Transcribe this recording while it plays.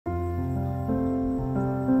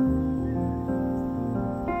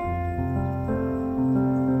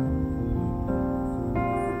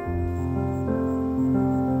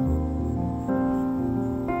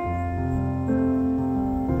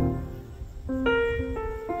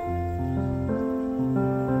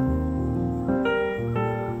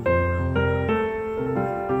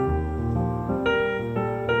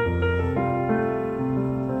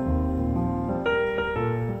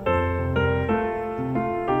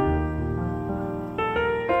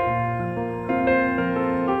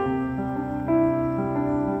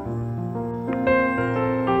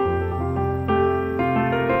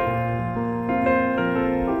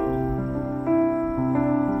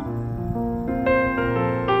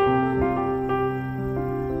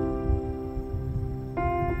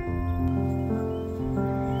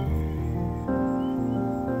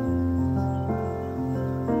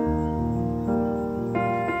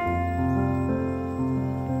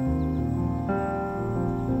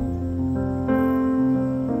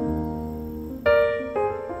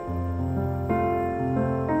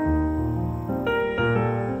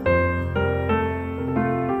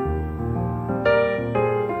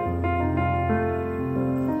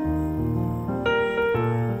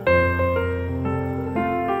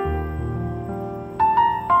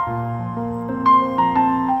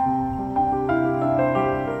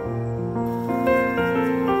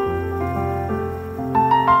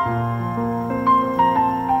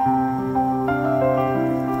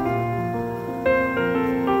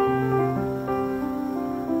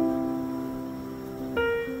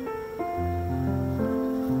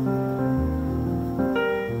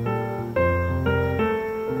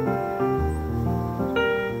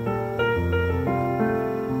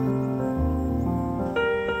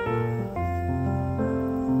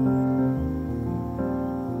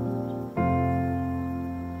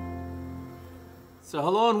So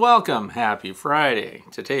hello and welcome. Happy Friday.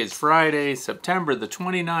 Today is Friday, September the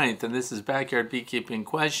 29th, and this is Backyard Beekeeping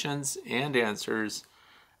Questions and Answers,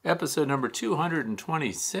 episode number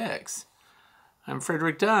 226. I'm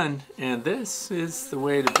Frederick Dunn, and this is the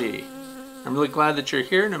way to be. I'm really glad that you're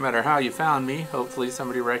here, no matter how you found me. Hopefully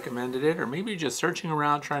somebody recommended it, or maybe just searching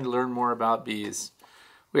around trying to learn more about bees.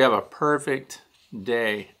 We have a perfect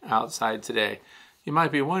day outside today. You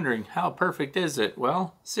might be wondering, how perfect is it?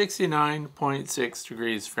 Well, 69.6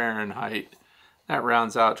 degrees Fahrenheit. That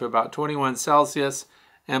rounds out to about 21 Celsius,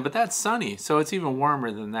 but that's sunny, so it's even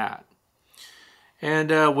warmer than that.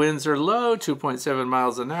 And winds are low, 2.7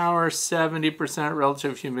 miles an hour, 70%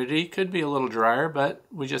 relative humidity. Could be a little drier, but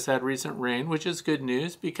we just had recent rain, which is good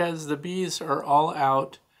news because the bees are all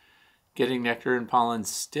out getting nectar and pollen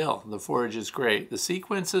still. The forage is great. The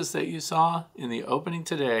sequences that you saw in the opening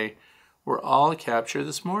today were all captured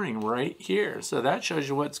this morning right here. So that shows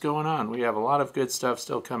you what's going on. We have a lot of good stuff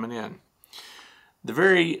still coming in. The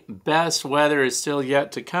very best weather is still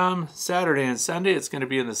yet to come. Saturday and Sunday, it's going to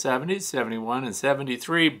be in the 70s, 71 and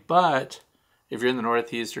 73. But if you're in the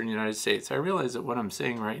northeastern United States, I realize that what I'm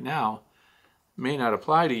saying right now may not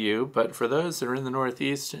apply to you, but for those that are in the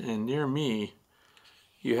northeast and near me,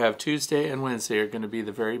 you have Tuesday and Wednesday are going to be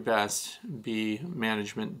the very best bee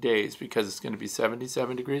management days because it's going to be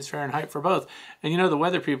 77 degrees Fahrenheit for both. And you know, the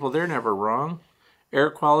weather people, they're never wrong.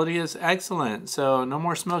 Air quality is excellent, so no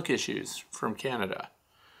more smoke issues from Canada.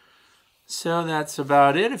 So that's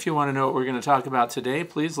about it. If you want to know what we're going to talk about today,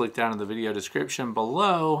 please look down in the video description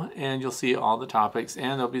below and you'll see all the topics,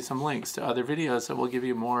 and there'll be some links to other videos that will give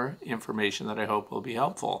you more information that I hope will be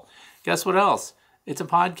helpful. Guess what else? It's a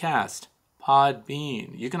podcast.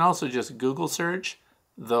 Podbean. You can also just Google search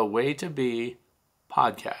The Way to Be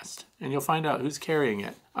podcast, and you'll find out who's carrying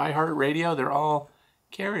it. iHeartRadio, they're all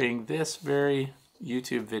carrying this very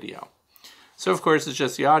YouTube video. So, of course, it's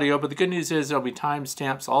just the audio, but the good news is there'll be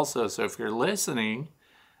timestamps also. So if you're listening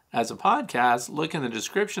as a podcast, look in the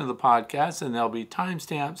description of the podcast, and there'll be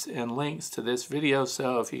timestamps and links to this video.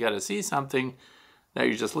 So if you got to see something that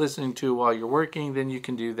you're just listening to while you're working, then you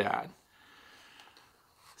can do that.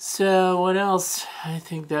 So what else? I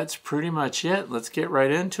think that's pretty much it. Let's get right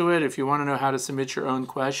into it. If you want to know how to submit your own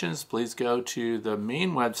questions, please go to the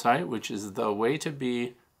main website, which is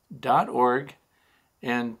thewaytobee.org,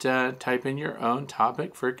 and type in your own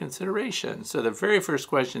topic for consideration. So the very first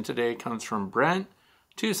question today comes from Brent,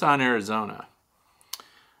 Tucson, Arizona.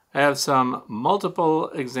 I have some multiple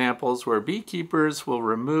examples where beekeepers will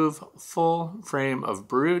remove full frame of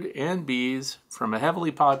brood and bees from a heavily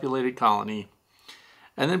populated colony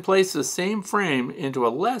and then place the same frame into a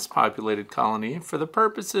less populated colony for the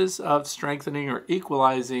purposes of strengthening or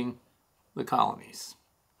equalizing the colonies,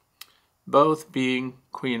 both being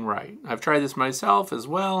queen right. I've tried this myself as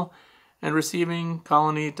well, and receiving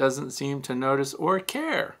colony doesn't seem to notice or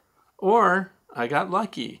care, or I got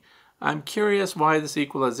lucky. I'm curious why this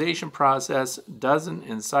equalization process doesn't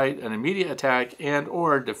incite an immediate attack and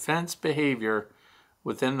or defense behavior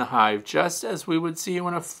within the hive, just as we would see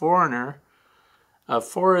when a forager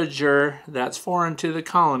that's foreign to the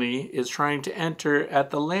colony is trying to enter at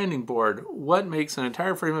the landing board. What makes an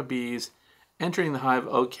entire frame of bees entering the hive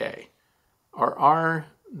okay? Or are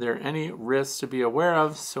there any risks to be aware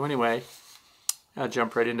of? So anyway, I'll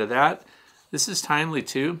jump right into that. This is timely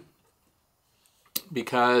too,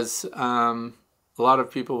 because a lot of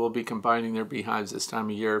people will be combining their beehives this time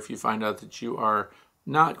of year if you find out that you are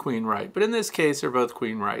not queen right. But in this case, they're both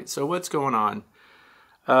queen right. So what's going on?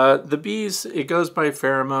 The bees, it goes by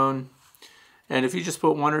pheromone, and if you just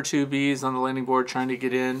put one or two bees on the landing board trying to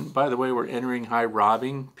get in, by the way, we're entering high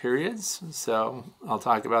robbing periods, so I'll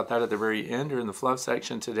talk about that at the very end or in the fluff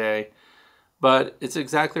section today, but it's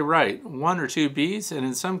exactly right. One or two bees, and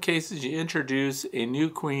in some cases you introduce a new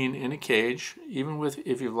queen in a cage, even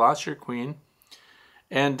if you've lost your queen,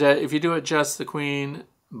 and if you do it just the queen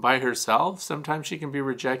by herself, sometimes she can be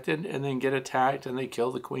rejected and then get attacked and they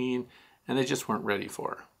kill the queen, and they just weren't ready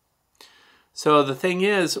for her. So the thing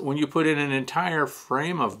is, when you put in an entire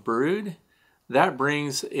frame of brood, that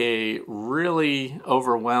brings a really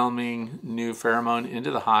overwhelming new pheromone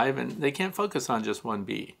into the hive, and they can't focus on just one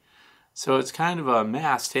bee. So it's kind of a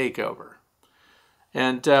mass takeover.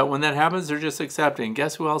 And when that happens, they're just accepting.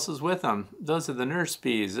 Guess who else is with them? Those are the nurse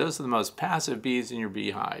bees. Those are the most passive bees in your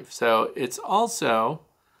beehive. So it's also,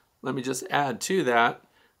 let me just add to that,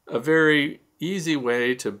 a very easy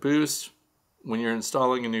way to boost when you're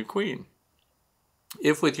installing a new queen.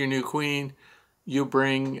 If with your new queen you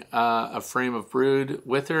bring a frame of brood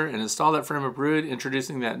with her and install that frame of brood,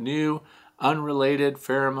 introducing that new unrelated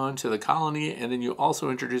pheromone to the colony, and then you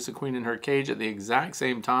also introduce a queen in her cage at the exact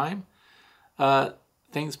same time,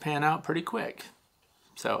 things pan out pretty quick.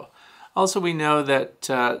 So also we know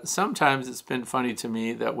that sometimes it's been funny to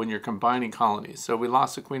me that when you're combining colonies, so we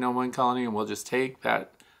lost a queen on one colony and we'll just take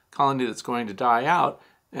that colony that's going to die out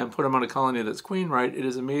and put them on a colony that's queen right, it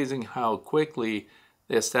is amazing how quickly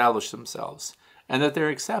they establish themselves and that they're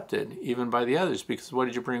accepted even by the others, because what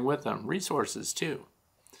did you bring with them? Resources too.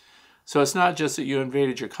 So it's not just that you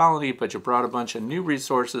invaded your colony, but you brought a bunch of new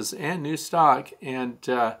resources and new stock, and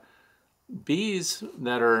bees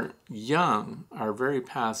that are young are very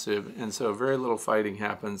passive, and so very little fighting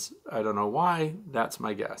happens. I don't know why, that's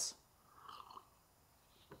my guess.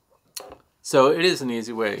 So it is an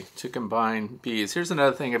easy way to combine bees. Here's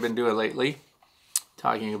another thing I've been doing lately,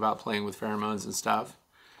 talking about playing with pheromones and stuff.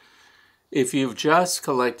 If you've just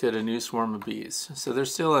collected a new swarm of bees, so they're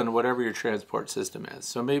still in whatever your transport system is.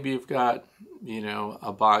 So maybe you've got,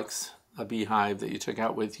 a box, a beehive that you took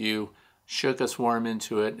out with you, shook a swarm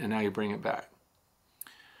into it, and now you bring it back.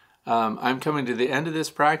 I'm coming to the end of this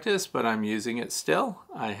practice, but I'm using it still.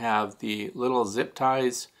 I have the little zip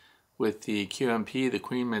ties with the QMP, the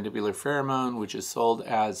queen mandibular pheromone, which is sold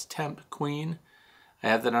as temp queen. I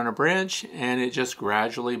have that on a branch, and it just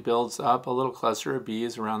gradually builds up a little cluster of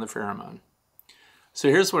bees around the pheromone. So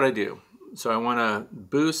here's what I do. So I want to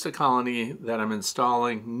boost a colony that I'm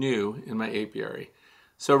installing new in my apiary.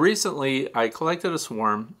 So recently I collected a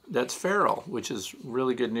swarm that's feral, which is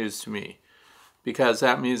really good news to me, because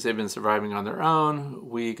that means they've been surviving on their own.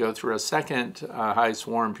 We go through a second high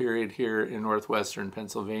swarm period here in northwestern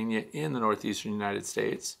Pennsylvania in the northeastern United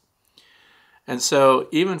States. And so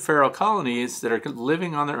even feral colonies that are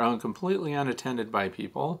living on their own, completely unattended by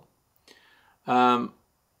people,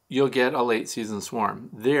 you'll get a late season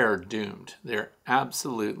swarm. They're doomed. They're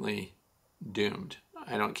absolutely doomed.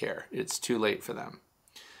 I don't care. It's too late for them.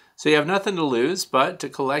 So you have nothing to lose but to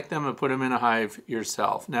collect them and put them in a hive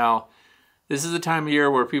yourself. Now, this is the time of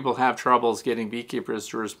year where people have troubles getting beekeepers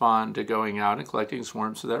to respond to going out and collecting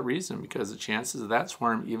swarms for that reason, because the chances of that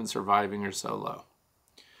swarm even surviving are so low.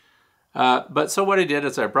 So what I did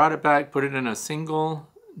is I brought it back, put it in a single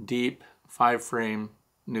deep 5-frame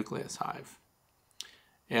nucleus hive.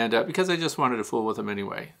 And because I just wanted to fool with them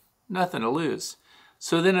anyway, nothing to lose.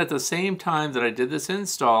 So then at the same time that I did this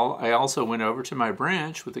install, I also went over to my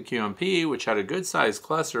branch with the QMP, which had a good sized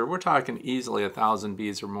cluster. We're talking easily 1,000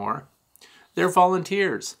 bees or more. They're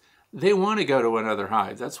volunteers. They want to go to another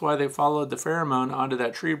hive. That's why they followed the pheromone onto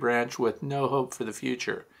that tree branch with no hope for the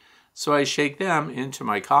future. So I shake them into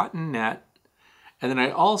my cotton net, and then I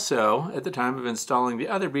also, at the time of installing the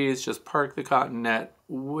other bees, just park the cotton net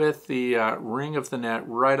with the ring of the net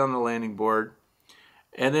right on the landing board,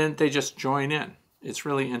 and then they just join in. It's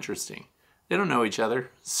really interesting. They don't know each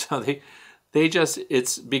other, so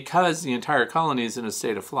it's because the entire colony is in a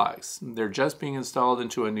state of flux. They're just being installed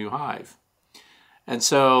into a new hive. And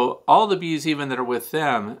so all the bees even that are with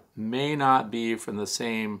them may not be from the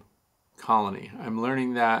same colony. I'm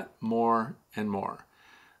learning that more and more,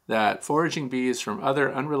 that foraging bees from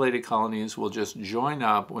other unrelated colonies will just join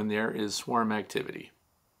up when there is swarm activity.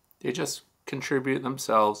 They just contribute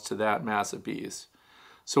themselves to that mass of bees.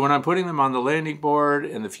 So when I'm putting them on the landing board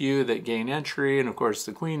and the few that gain entry, and of course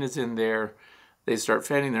the queen is in there, they start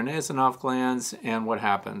fanning their Nasanov glands, and what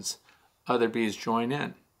happens? Other bees join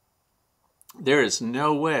in. There is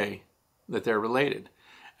no way that they're related.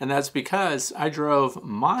 And that's because I drove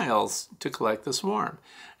miles to collect the swarm.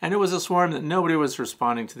 And it was a swarm that nobody was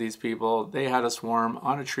responding to these people. They had a swarm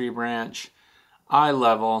on a tree branch, eye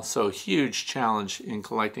level, so huge challenge in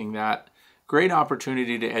collecting that. Great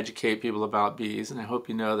opportunity to educate people about bees, and I hope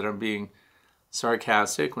you know that I'm being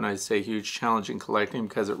sarcastic when I say huge challenge in collecting,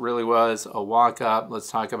 because it really was a walk up, let's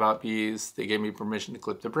talk about bees. They gave me permission to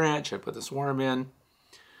clip the branch, I put the swarm in,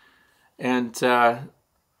 and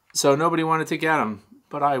so nobody wanted to get them.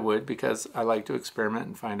 But I would, because I like to experiment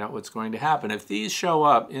and find out what's going to happen. If these show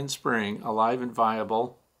up in spring, alive and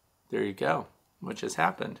viable, there you go. What just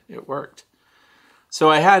happened? It worked.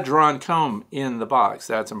 So I had drawn comb in the box.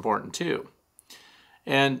 That's important too.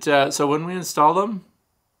 And so when we installed them,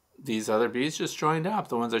 these other bees just joined up.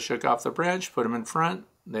 The ones I shook off the branch, put them in front,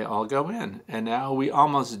 they all go in. And now we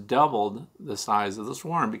almost doubled the size of the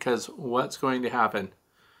swarm, because what's going to happen?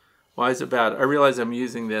 Why is it bad? I realize I'm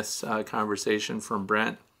using this conversation from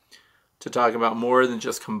Brent to talk about more than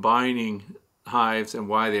just combining hives and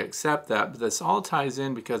why they accept that, but this all ties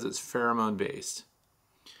in because it's pheromone based.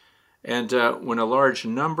 And when a large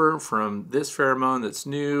number from this pheromone that's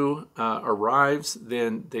new arrives,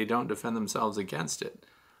 then they don't defend themselves against it.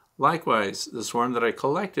 Likewise, the swarm that I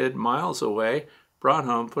collected miles away, brought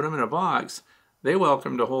home, put them in a box, they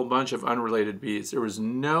welcomed a whole bunch of unrelated bees. There was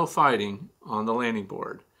no fighting on the landing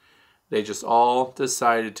board. They just all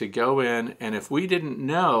decided to go in, and if we didn't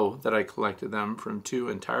know that I collected them from 2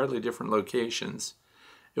 entirely different locations,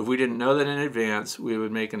 if we didn't know that in advance, we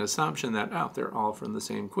would make an assumption that, oh, they're all from the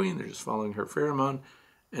same queen. They're just following her pheromone,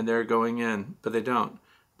 and they're going in. But they don't.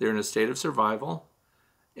 They're in a state of survival,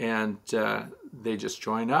 and they just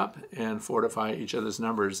join up and fortify each other's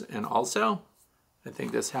numbers. And also, I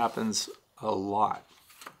think this happens a lot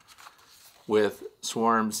with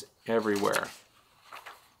swarms everywhere.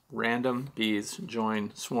 Random bees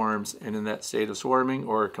join swarms, and in that state of swarming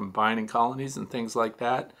or combining colonies and things like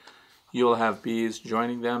that, you'll have bees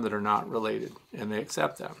joining them that are not related, and they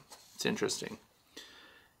accept them. It's interesting.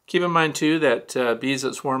 Keep in mind, too, that bees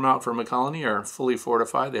that swarm out from a colony are fully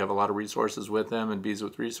fortified. They have a lot of resources with them, and bees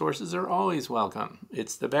with resources are always welcome.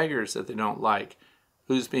 It's the beggars that they don't like.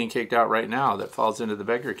 Who's being kicked out right now that falls into the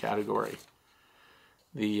beggar category?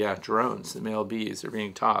 The drones, the male bees, are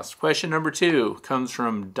being tossed. Question number 2 comes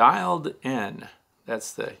from Dialed N.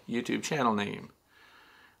 That's the YouTube channel name.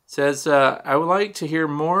 It says, I would like to hear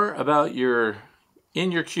more about your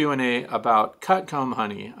Q&A about cut comb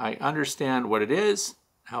honey. I understand what it is,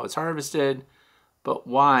 how it's harvested, but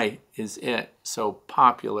why is it so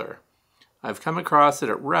popular? I've come across it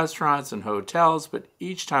at restaurants and hotels, but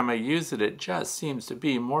each time I use it, it just seems to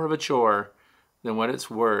be more of a chore than what it's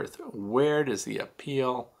worth. Where does the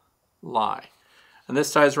appeal lie? And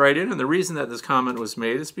this ties right in, and the reason that this comment was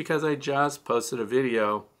made is because I just posted a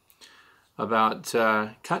video about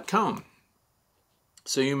cut comb.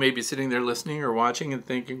 So you may be sitting there listening or watching and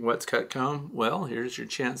thinking, what's cut comb? Well, here's your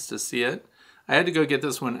chance to see it. I had to go get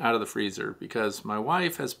this one out of the freezer because my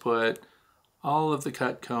wife has put all of the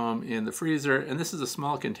cut comb in the freezer, and this is a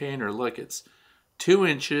small container. Look, it's 2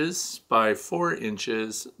 inches by 4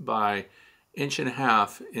 inches by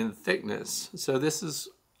 1.5 inches in thickness. So this is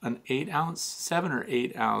an 7 or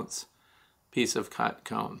 8 ounce piece of cut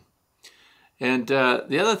comb. And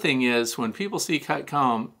the other thing is, when people see cut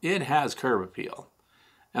comb, it has curb appeal.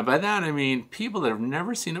 And by that I mean people that have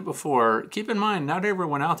never seen it before. Keep in mind, not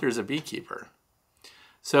everyone out there is a beekeeper.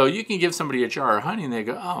 So you can give somebody a jar of honey and they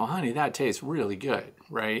go, oh, honey, that tastes really good,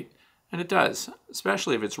 right? And it does,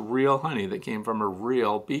 especially if it's real honey that came from a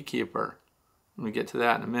real beekeeper. Let me get to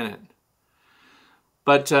that in a minute.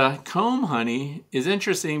 But comb honey is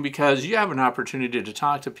interesting because you have an opportunity to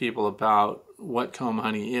talk to people about what comb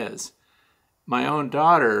honey is. My own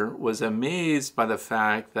daughter was amazed by the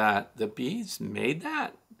fact that the bees made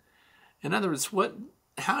that. In other words,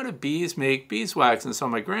 how do bees make beeswax? And so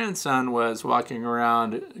my grandson was walking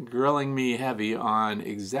around grilling me heavy on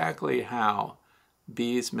exactly how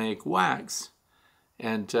bees make wax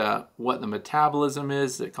and what the metabolism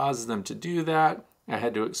is that causes them to do that. I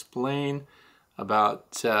had to explain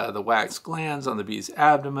about the wax glands on the bee's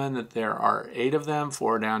abdomen, that there are 8 of them,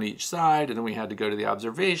 4 down each side, and then we had to go to the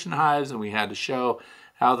observation hives and we had to show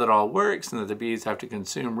how that all works and that the bees have to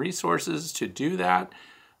consume resources to do that.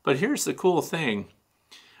 But here's the cool thing.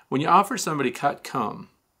 When you offer somebody cut comb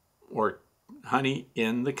or honey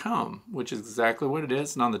in the comb, which is exactly what it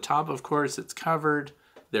is, and on the top, of course, it's covered,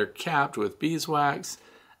 they're capped with beeswax,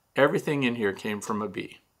 everything in here came from a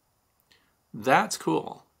bee. That's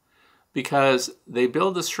cool. Because they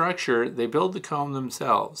build the structure, they build the comb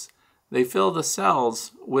themselves. They fill the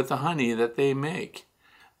cells with the honey that they make.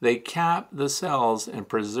 They cap the cells and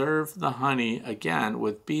preserve the honey, again,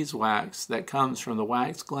 with beeswax that comes from the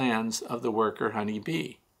wax glands of the worker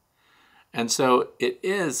honeybee. And so it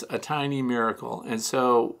is a tiny miracle. And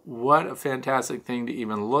so what a fantastic thing to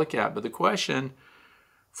even look at. But the question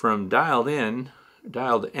from Dialed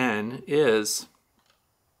N is,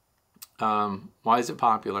 why is it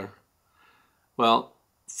popular? Well,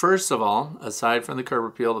 first of all, aside from the curb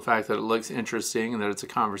appeal, the fact that it looks interesting and that it's a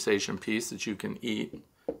conversation piece that you can eat.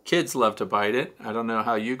 Kids love to bite it. I don't know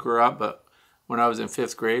how you grew up, but when I was in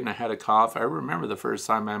 5th grade and I had a cough, I remember the first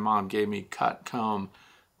time my mom gave me cut comb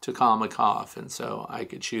to calm a cough, and so I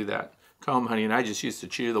could chew that comb honey, and I just used to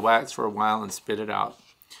chew the wax for a while and spit it out.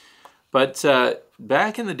 But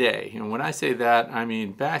back in the day, and when I say that, I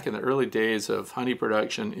mean back in the early days of honey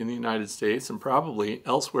production in the United States and probably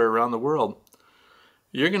elsewhere around the world,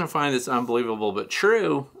 you're going to find this unbelievable but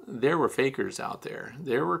true. There were fakers out there.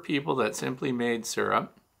 There were people that simply made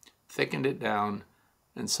syrup, thickened it down,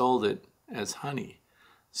 and sold it as honey.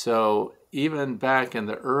 So even back in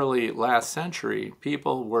the early last century,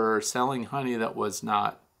 people were selling honey that was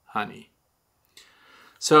not honey.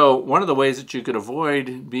 So one of the ways that you could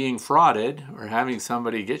avoid being frauded or having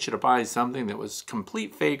somebody get you to buy something that was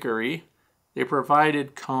complete fakery, they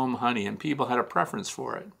provided comb honey, and people had a preference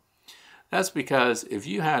for it. That's because if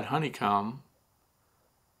you had honeycomb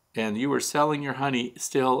and you were selling your honey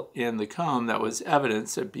still in the comb, that was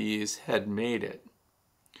evidence that bees had made it.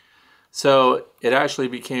 So it actually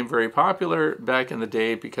became very popular back in the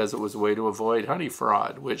day because it was a way to avoid honey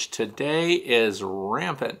fraud, which today is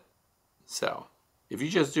rampant. So if you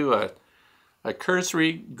just do a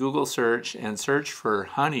cursory Google search and search for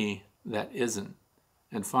honey that isn't,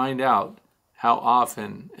 and find out how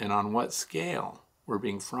often and on what scale we're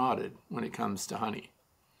being frauded when it comes to honey.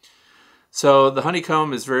 So the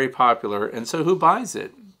honeycomb is very popular, and so who buys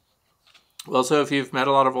it? Well, so if you've met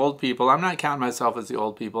a lot of old people, I'm not counting myself as the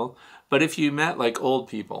old people, but if you met like old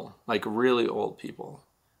people, like really old people,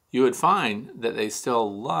 you would find that they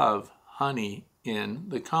still love honey in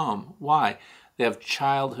the comb. Why? They have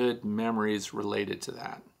childhood memories related to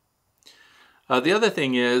that. The other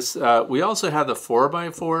thing is we also have the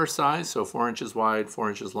 4x4 size, so 4 inches wide, 4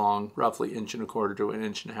 inches long, roughly 1.25 inches to 1.5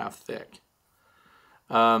 inches thick.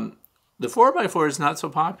 The 4x4 is not so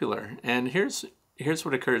popular, and here's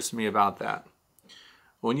what occurs to me about that.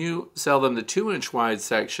 When you sell them the 2-inch wide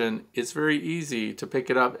section, it's very easy to pick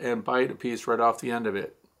it up and bite a piece right off the end of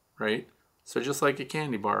it, right? So just like a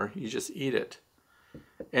candy bar, you just eat it.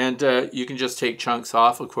 And you can just take chunks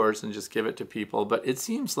off, of course, and just give it to people. But it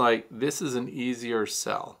seems like this is an easier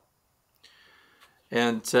sell.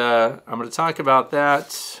 And I'm going to talk about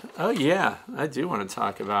that. Oh, yeah, I do want to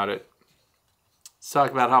talk about it. Let's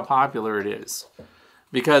talk about how popular it is.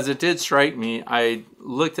 Because it did strike me. I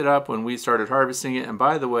looked it up when we started harvesting it. And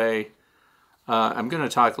by the way, I'm going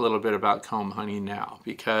to talk a little bit about comb honey now.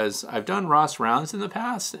 Because I've done Ross rounds in the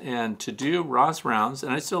past. And to do Ross rounds,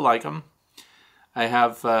 and I still like them, I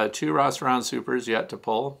have 2 Ross Round Supers yet to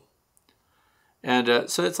pull. And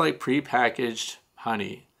so it's like pre-packaged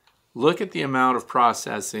honey. Look at the amount of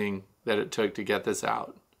processing that it took to get this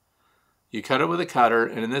out. You cut it with a cutter,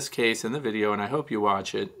 and in this case, in the video, and I hope you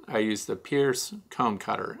watch it, I use the Pierce comb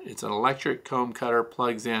cutter. It's an electric comb cutter,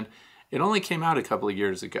 plugs in. It only came out a couple of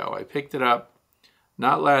years ago. I picked it up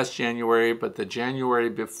not last January, but the January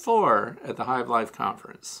before at the Hive Life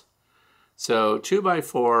Conference. So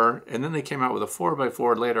 2x4, and then they came out with a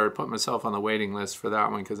 4x4 later. I put myself on the waiting list for that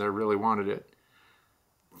one because I really wanted it.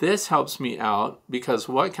 This helps me out because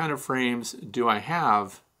what kind of frames do I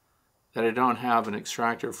have that I don't have an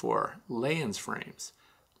extractor for? Lay-ins frames.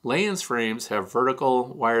 Lay-ins frames have vertical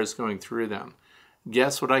wires going through them.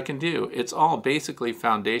 Guess what I can do? It's all basically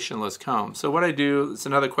foundationless comb. So what I do, it's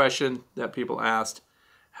another question that people asked,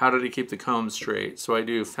 how did I keep the comb straight? So I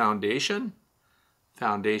do foundation,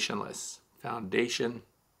 foundationless. Foundation,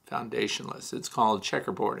 foundationless. It's called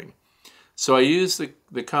checkerboarding. So I use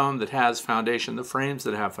the comb that has foundation, the frames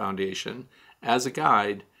that have foundation, as a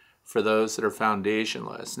guide for those that are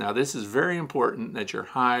foundationless. Now this is very important that your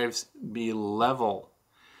hives be level.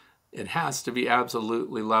 It has to be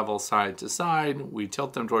absolutely level side to side. We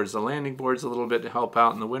tilt them towards the landing boards a little bit to help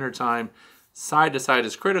out in the wintertime. Side to side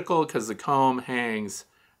is critical because the comb hangs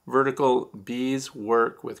vertical. Bees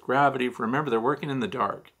work with gravity. Remember, they're working in the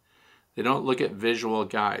dark. They don't look at visual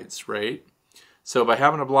guides, right? So by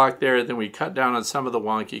having a block there, then we cut down on some of the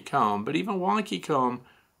wonky comb. But even wonky comb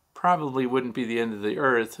probably wouldn't be the end of the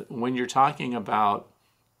earth when you're talking about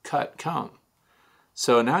cut comb.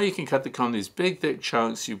 So now you can cut the comb, these big thick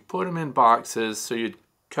chunks. You put them in boxes, so you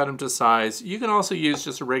cut them to size. You can also use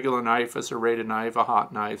just a regular knife, a serrated knife, a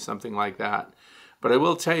hot knife, something like that. But I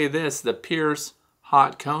will tell you this, the Pierce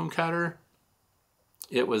hot comb cutter,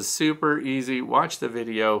 it was super easy. Watch the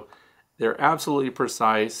video. They're absolutely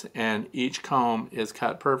precise, and each comb is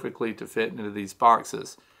cut perfectly to fit into these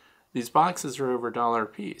boxes. These boxes are over $1 a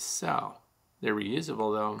piece, so they're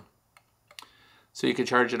reusable though. So you could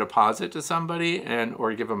charge a deposit to somebody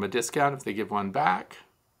or give them a discount if they give one back.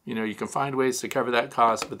 You know, you can find ways to cover that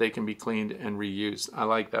cost, but they can be cleaned and reused. I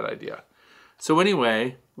like that idea. So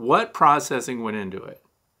anyway, what processing went into it?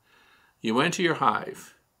 You went to your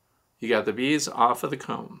hive. You got the bees off of the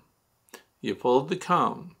comb. You pulled the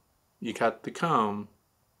comb. You cut the comb,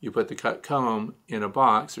 you put the cut comb in a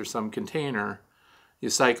box or some container, you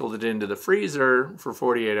cycled it into the freezer for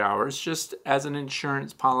 48 hours just as an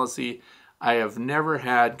insurance policy. I have never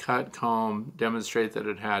had cut comb demonstrate that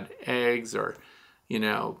it had eggs or, you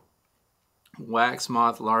know, wax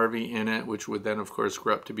moth larvae in it, which would then of course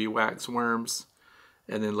grow up to be wax worms,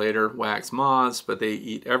 and then later wax moths, but they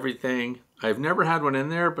eat everything. I've never had one in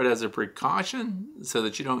there, but as a precaution, so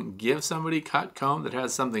that you don't give somebody cut comb that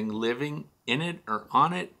has something living in it or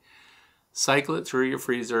on it, cycle it through your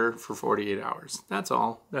freezer for 48 hours. That's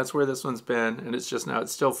all. That's where this one's been, and it's just now,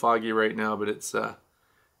 it's still foggy right now, but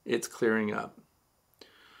it's clearing up.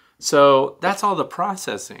 So that's all the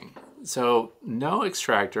processing. So no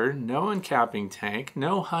extractor, no uncapping tank,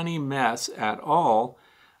 no honey mess at all.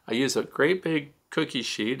 I use a great big cookie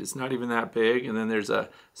sheet. It's not even that big. And then there's a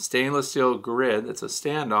stainless steel grid that's a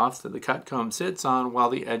standoff that the cut comb sits on while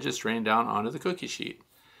the edges drain down onto the cookie sheet.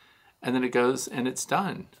 And then it goes and it's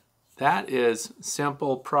done. That is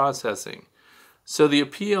simple processing. So the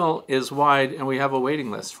appeal is wide, and we have a waiting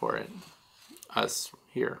list for it, us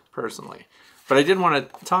here personally. But I did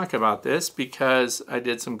want to talk about this because I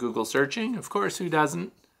did some Google searching. Of course, who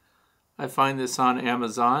doesn't? I find this on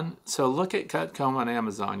Amazon. So look at cut comb on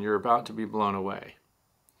Amazon. You're about to be blown away.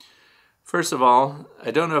 First of all,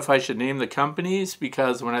 I don't know if I should name the companies,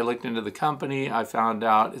 because when I looked into the company, I found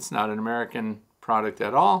out it's not an American product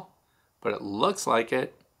at all, but it looks like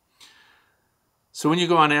it. So when you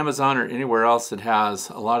go on Amazon or anywhere else that has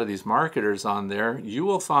a lot of these marketers on there, you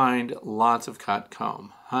will find lots of cut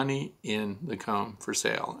comb, honey in the comb for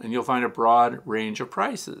sale. And you'll find a broad range of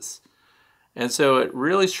prices. And so it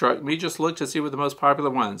really struck me, just look to see what the most popular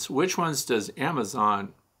ones. Which ones does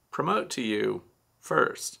Amazon promote to you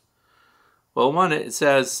first? Well, one, it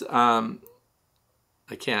says, I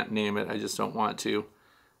can't name it, I just don't want to.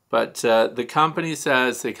 But the company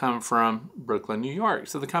says they come from Brooklyn, New York.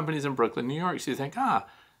 So the company's in Brooklyn, New York. So you think,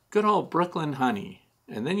 good old Brooklyn honey.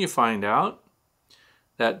 And then you find out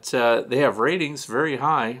that they have ratings very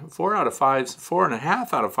high,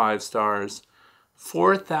 4.5 out of 5 stars,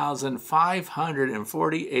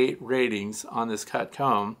 4,548 ratings on this cut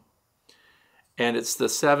comb. And it's the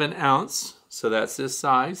 7 ounce. So that's this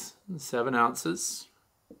size, 7 ounces.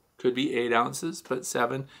 Could be 8 ounces, but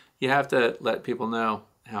 7. You have to let people know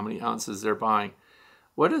how many ounces they're buying.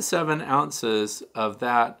 What does 7 ounces of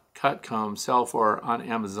that cut comb sell for on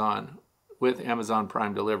Amazon with Amazon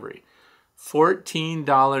Prime delivery?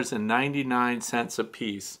 $14.99 a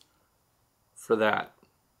piece for that.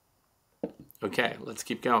 Okay, let's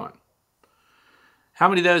keep going. How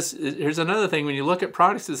many of those, here's another thing, when you look at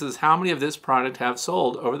products, this is how many of this product have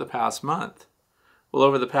sold over the past month. Well,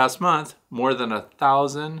 over the past month, more than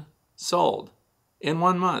 1,000 sold in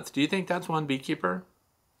 1 month. Do you think that's one beekeeper?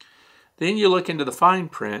 Then you look into the fine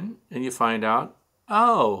print and you find out,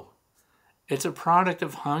 it's a product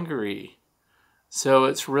of Hungary. So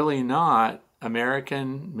it's really not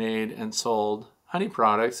American made and sold honey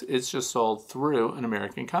products. It's just sold through an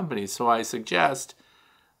American company. So I suggest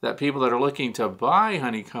that people that are looking to buy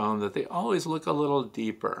honeycomb, that they always look a little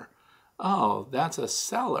deeper. Oh, that's a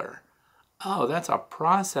seller. Oh, that's a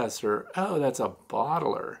processor. Oh, that's a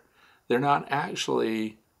bottler. They're not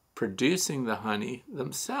actually producing the honey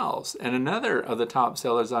themselves. And another of the top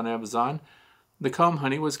sellers on Amazon, the comb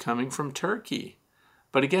honey was coming from Turkey.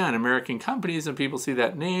 But again, American companies, and people see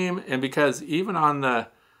that name, and because even on the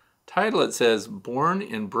title it says born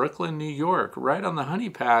in Brooklyn, New York, right on the honey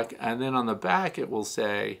pack, and then on the back it will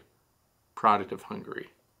say product of Hungary.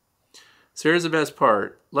 So here's the best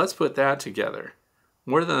part. Let's put that together.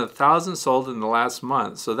 More than 1,000 sold in the last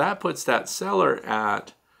month. So that puts that seller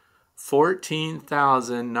at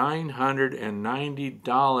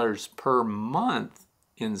 $14,990 per month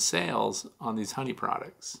in sales on these honey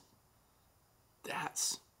products.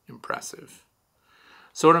 That's impressive.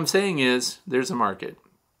 So what I'm saying is there's a market.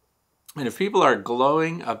 And if people are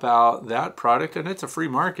glowing about that product, and it's a free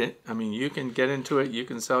market, I mean, you can get into it, you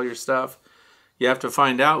can sell your stuff. You have to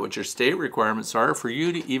find out what your state requirements are for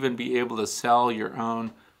you to even be able to sell your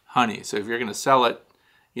own honey. So if you're going to sell it,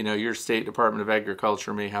 you know, your state Department of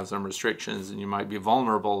Agriculture may have some restrictions, and you might be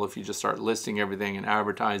vulnerable if you just start listing everything and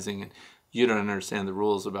advertising and you don't understand the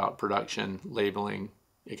rules about production, labeling,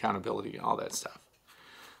 accountability, all that stuff.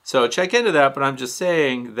 So check into that, but I'm just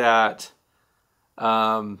saying that,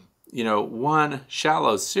 you know, one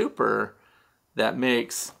shallow super that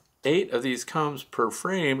makes 8 of these combs per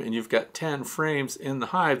frame, and you've got 10 frames in the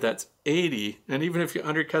hive, that's 80. And even if you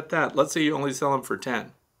undercut that, let's say you only sell them for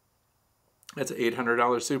 10. That's an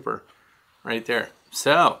 $800 super right there.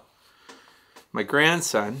 So my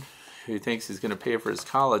grandson, who thinks he's going to pay for his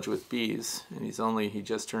college with bees, and he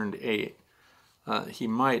just turned 8, he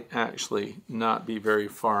might actually not be very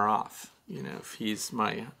far off. You know, if he's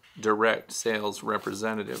my direct sales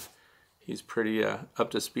representative, he's pretty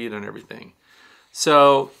up to speed on everything.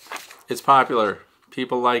 So it's popular.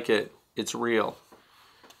 People like it. It's real.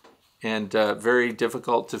 And very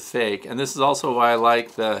difficult to fake. And this is also why I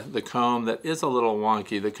like the comb that is a little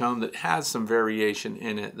wonky, the comb that has some variation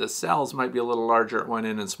in it. The cells might be a little larger at one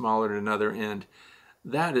end and smaller at another end.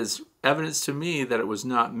 That is evidence to me that it was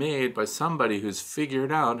not made by somebody who's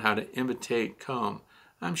figured out how to imitate comb.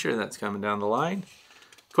 I'm sure that's coming down the line.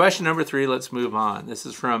 Question number 3, let's move on. This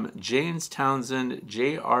is from James Townsend,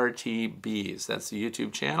 JRT Bees. That's the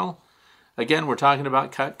YouTube channel. Again, we're talking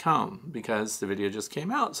about cut comb because the video just came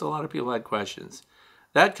out, so a lot of people had questions.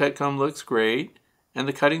 That cut comb looks great. and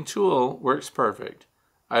the cutting tool works perfect.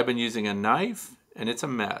 I've been using a knife and it's a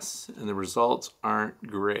mess, and the results aren't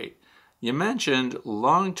great. You mentioned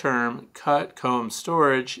long-term cut comb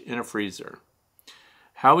storage in a freezer.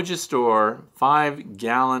 How would you store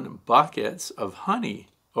 5-gallon buckets of honey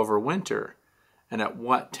over winter, and at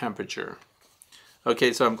what temperature?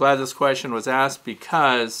 Okay, so I'm glad this question was asked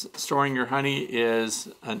because storing your honey is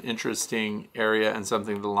an interesting area and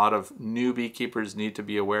something that a lot of new beekeepers need to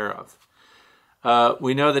be aware of.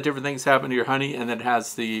 We know that different things happen to your honey and that it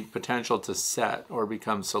has the potential to set or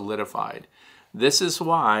become solidified. This is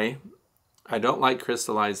why I don't like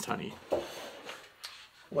crystallized honey.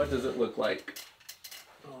 What does it look like?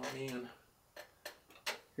 Oh man.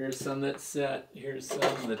 Here's some that's set. Here's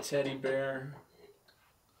some, the teddy bear.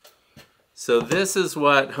 So this is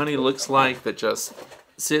what honey looks like that just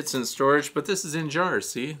sits in storage, but this is in jars.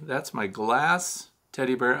 See, that's my glass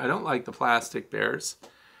teddy bear. I don't like the plastic bears.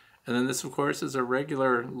 And then this, of course, is a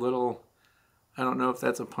regular little, I don't know if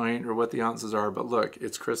that's a pint or what the ounces are, but look,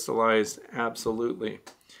 it's crystallized absolutely.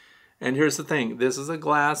 And here's the thing, this is a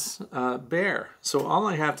glass bear. So all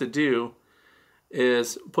I have to do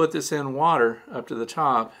is put this in water up to the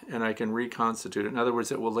top and I can reconstitute it. In other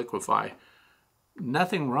words, it will liquefy.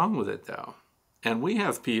 Nothing wrong with it though. And we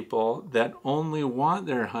have people that only want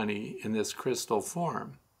their honey in this crystal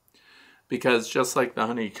form because just like the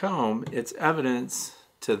honeycomb, it's evidence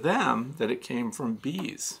to them that it came from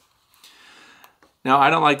bees. Now,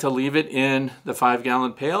 I don't like to leave it in the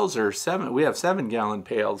 5-gallon pails or 7. We have 7-gallon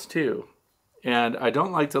pails too. And I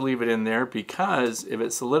don't like to leave it in there because if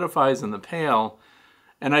it solidifies in the pail,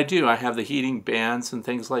 and I have the heating bands and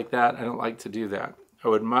things like that, I don't like to do that. I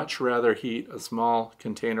would much rather heat a small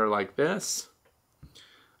container like this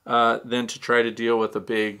than to try to deal with a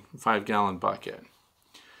big 5-gallon bucket.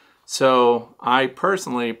 So I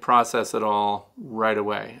personally process it all right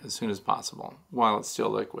away as soon as possible while it's still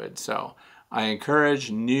liquid. So I encourage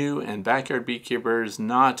new and backyard beekeepers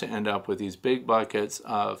not to end up with these big buckets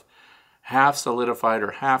of half solidified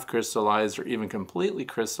or half crystallized or even completely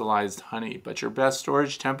crystallized honey. But your best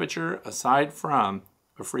storage temperature, aside from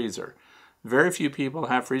a freezer, very few people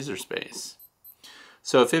have freezer space.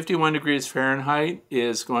 So 51 degrees Fahrenheit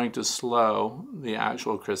is going to slow the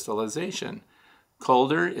actual crystallization.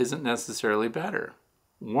 Colder isn't necessarily better.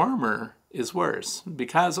 Warmer is worse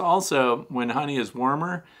because also when honey is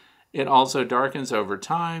warmer, it also darkens over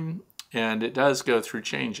time and it does go through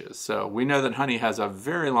changes. So we know that honey has a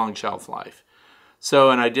very long shelf life.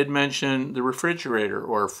 So, and I did mention the refrigerator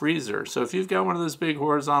or freezer. So if you've got one of those big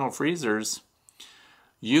horizontal freezers,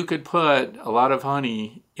 you could put a lot of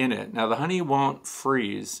honey in it. Now the honey won't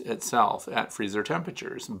freeze itself at freezer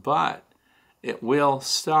temperatures, but it will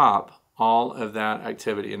stop all of that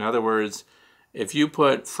activity. In other words, if you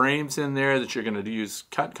put frames in there that you're going to use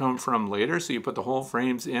cut comb from later, so you put the whole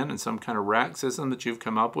frames in some kind of rack system that you've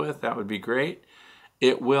come up with, that would be great.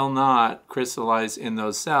 It will not crystallize in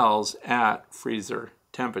those cells at freezer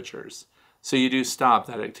temperatures. So you do stop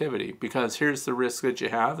that activity because here's the risk that you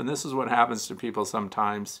have, and this is what happens to people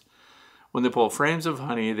sometimes. When they pull frames of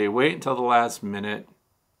honey, they wait until the last minute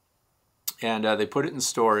and they put it in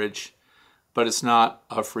storage, but it's not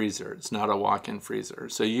a freezer. It's not a walk-in freezer.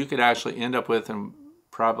 So you could actually end up with, and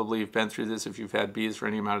probably you've been through this if you've had bees for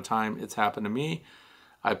any amount of time, it's happened to me.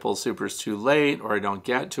 I pull supers too late or I don't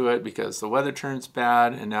get to it because the weather turns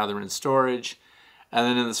bad and now they're in storage. And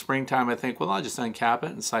then in the springtime I think, well, I'll just uncap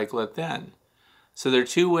it and cycle it then. So there are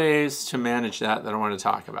two ways to manage that I want to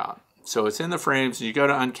talk about. So it's in the frames, you go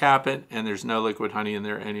to uncap it and there's no liquid honey in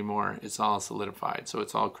there anymore. It's all solidified, so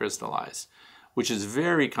it's all crystallized, which is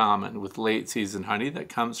very common with late season honey that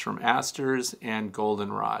comes from asters and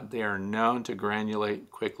goldenrod. They are known to granulate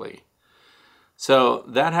quickly. So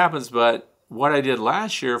that happens, but what I did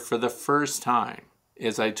last year for the first time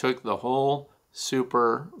is I took the whole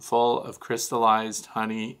super full of crystallized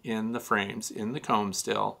honey in the frames, in the comb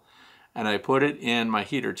still, and I put it in my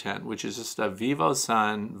heater tent, which is just a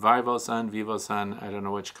Vivosun, I don't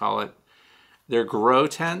know what you call it. They're grow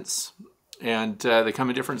tents, and they come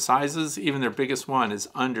in different sizes. Even their biggest one is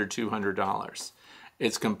under $200.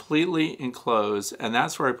 It's completely enclosed, and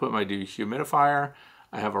that's where I put my dehumidifier.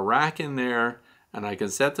 I have a rack in there, and I can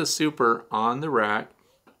set the super on the rack,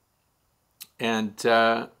 and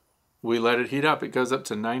we let it heat up. It goes up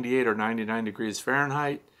to 98 or 99 degrees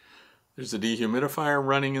Fahrenheit. There's a dehumidifier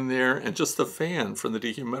running in there, and just the fan from the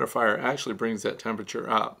dehumidifier actually brings that temperature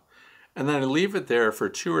up. And then I leave it there for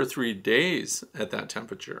 2 or 3 days at that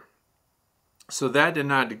temperature. So that did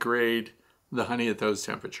not degrade the honey at those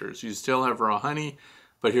temperatures. You still have raw honey,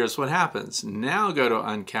 but here's what happens. Now go to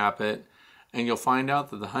uncap it, and you'll find out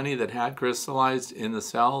that the honey that had crystallized in the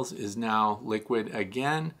cells is now liquid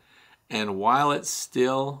again. And while it's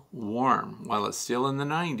still warm, while it's still in the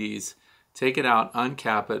 90s, take it out,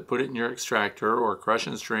 uncap it, put it in your extractor or crush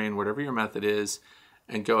and strain, whatever your method is,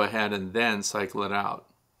 and go ahead and then cycle it out.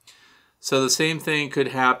 So the same thing could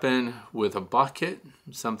happen with a bucket,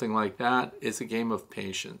 something like that. It's a game of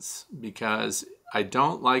patience, because I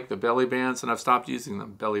don't like the belly bands, and I've stopped using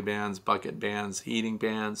them. Belly bands, bucket bands, heating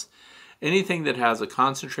bands. Anything that has a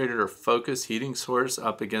concentrated or focused heating source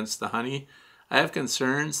up against the honey, I have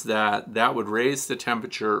concerns that that would raise the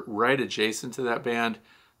temperature right adjacent to that band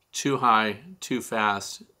too high, too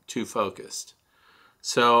fast, too focused.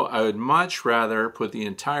 So I would much rather put the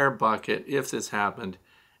entire bucket, if this happened,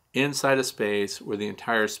 inside a space where the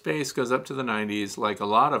entire space goes up to the 90s. Like a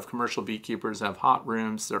lot of commercial beekeepers have hot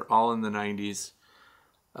rooms, they're all in the 90s.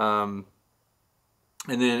 And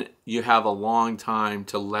then you have a long time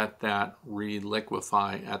to let that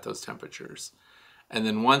re-liquefy at those temperatures. And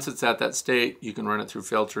then once it's at that state, you can run it through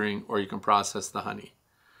filtering, or you can process the honey.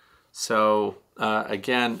 So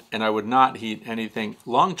again, and I would not heat anything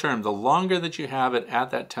long term. The longer that you have it at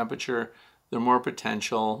that temperature, the more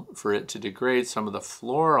potential for it to degrade some of the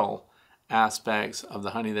floral aspects of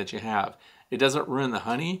the honey that you have. It doesn't ruin the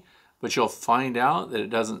honey, but you'll find out that it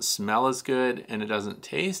doesn't smell as good and it doesn't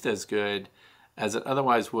taste as good as it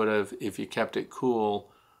otherwise would have if you kept it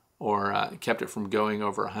cool or kept it from going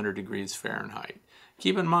over 100 degrees Fahrenheit.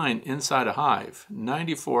 Keep in mind, inside a hive,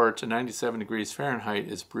 94 to 97 degrees Fahrenheit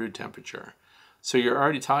is brood temperature. So you're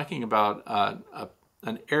already talking about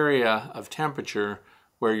an area of temperature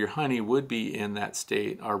where your honey would be in that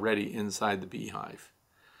state already inside the beehive.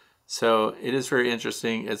 So it is very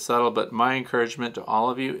interesting. It's subtle, but my encouragement to all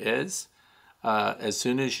of you is as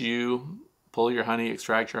soon as you pull your honey,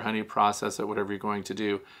 extract your honey, process it, whatever you're going to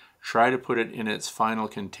do, try to put it in its final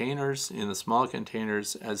containers, in the small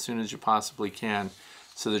containers, as soon as you possibly can,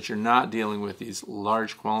 so that you're not dealing with these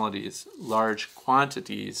large quantities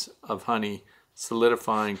of honey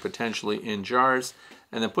solidifying potentially in jars.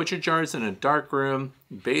 And then put your jars in a dark room.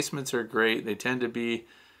 Basements are great. They tend to be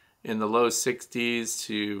in the low 60s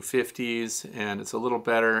to 50s, and it's a little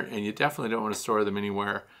better. And you definitely don't want to store them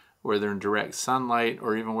anywhere where they're in direct sunlight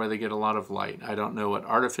or even where they get a lot of light. I don't know what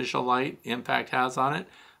artificial light impact has on it,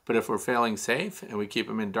 but if we're failing safe and we keep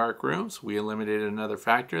them in dark rooms, we eliminated another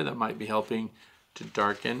factor that might be helping to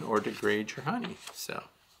darken or degrade your honey. So,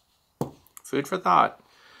 food for thought.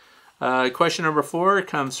 Question number 4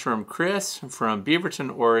 comes from Chris from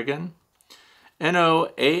Beaverton, Oregon.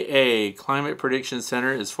 NOAA Climate Prediction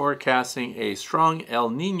Center is forecasting a strong El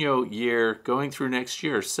Nino year going through next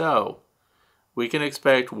year. So, we can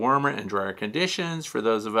expect warmer and drier conditions for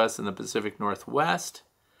those of us in the Pacific Northwest.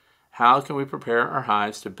 How can we prepare our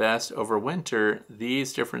hives to best overwinter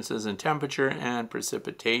these differences in temperature and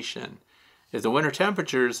precipitation? If the winter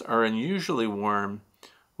temperatures are unusually warm,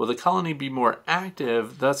 will the colony be more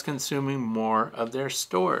active, thus consuming more of their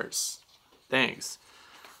stores? Thanks.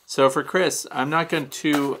 So for Chris, I'm not going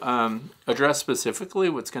to address specifically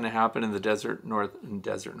what's going to happen in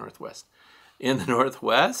the Northwest. In the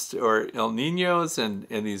Northwest, or El Ninos and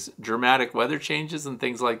these dramatic weather changes and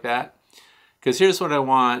things like that. Because here's what I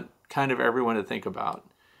want kind of everyone to think about.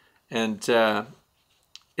 And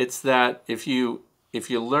it's that if you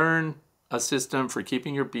learn a system for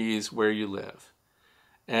keeping your bees where you live,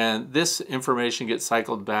 and this information gets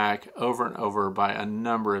cycled back over and over by a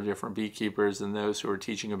number of different beekeepers and those who are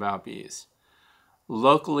teaching about bees.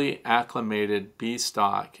 Locally acclimated bee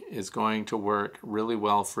stock is going to work really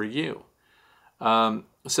well for you.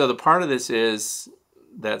 So the part of this is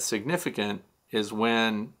that's significant is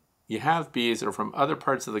when you have bees that are from other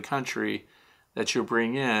parts of the country that you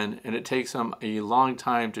bring in, and it takes them a long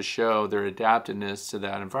time to show their adaptedness to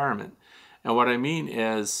that environment. And what I mean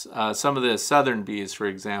is some of the southern bees, for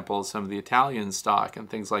example, some of the Italian stock and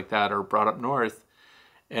things like that are brought up north,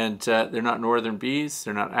 and they're not northern bees,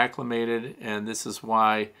 they're not acclimated, and this is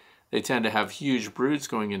why they tend to have huge broods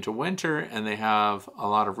going into winter, and they have a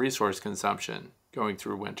lot of resource consumption going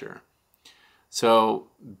through winter. So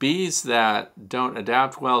bees that don't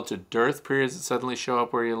adapt well to dearth periods that suddenly show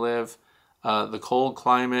up where you live, the cold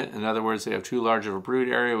climate, in other words, they have too large of a brood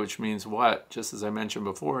area, which means what? Just as I mentioned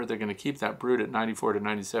before, they're going to keep that brood at 94 to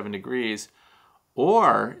 97 degrees.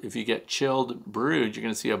 Or if you get chilled brood, you're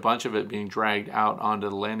going to see a bunch of it being dragged out onto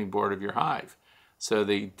the landing board of your hive. So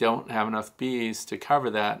they don't have enough bees to cover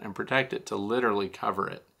that and protect it, to literally cover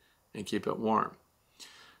it and keep it warm.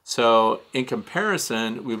 So in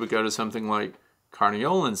comparison, we would go to something like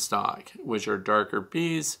Carniolan stock, which are darker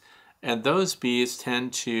bees, and those bees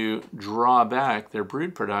tend to draw back their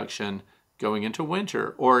brood production going into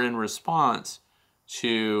winter or in response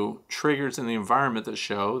to triggers in the environment that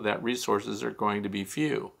show that resources are going to be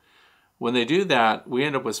few. When they do that, we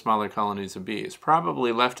end up with smaller colonies of bees,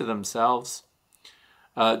 probably left to themselves.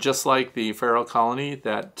 Just like the feral colony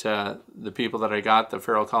that the people that I got the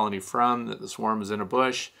feral colony from, that the swarm was in a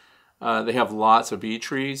bush, they have lots of bee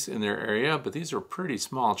trees in their area, but these are pretty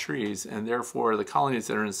small trees, and therefore the colonies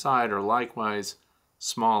that are inside are likewise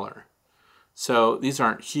smaller. So these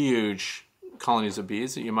aren't huge colonies of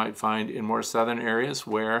bees that you might find in more southern areas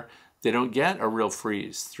where they don't get a real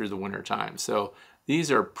freeze through the winter time. So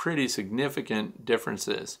these are pretty significant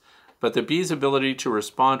differences. But the bee's ability to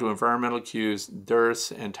respond to environmental cues,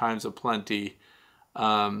 dearths, and times of plenty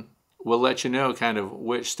will let you know kind of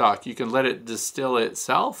which stock. You can let it distill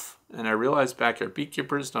itself, and I realize backyard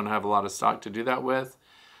beekeepers don't have a lot of stock to do that with.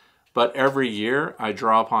 But every year I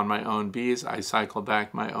draw upon my own bees. I cycle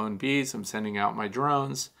back my own bees. I'm sending out my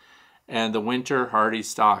drones. And the winter hardy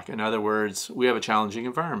stock. In other words, we have a challenging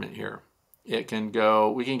environment here. We can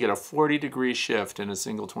get a 40-degree shift in a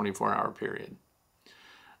single 24-hour period.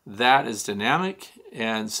 That is dynamic,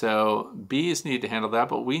 and so bees need to handle that,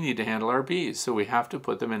 but we need to handle our bees. So we have to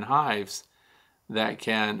put them in hives that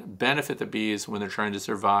can benefit the bees when they're trying to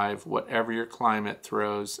survive whatever your climate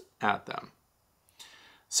throws at them.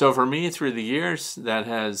 So for me, through the years, that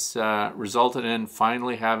has resulted in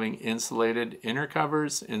finally having insulated inner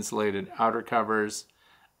covers, insulated outer covers,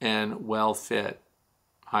 and well-fit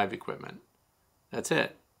hive equipment. That's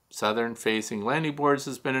it. Southern-facing landing boards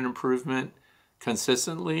has been an improvement.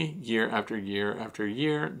 Consistently, year after year after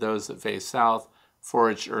year, those that face south,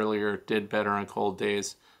 foraged earlier, did better on cold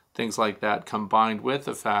days, things like that, combined with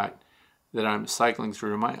the fact that I'm cycling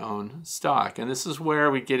through my own stock. And this is where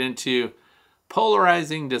we get into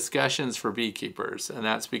polarizing discussions for beekeepers, and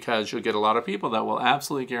that's because you'll get a lot of people that will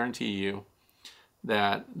absolutely guarantee you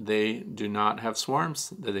that they do not have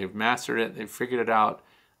swarms, that they've mastered it, they've figured it out,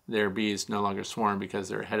 their bees no longer swarm because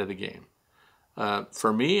they're ahead of the game.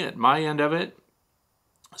 For me, at my end of it,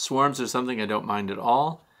 swarms are something I don't mind at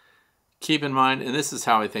all. Keep in mind, and this is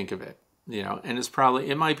how I think of it, and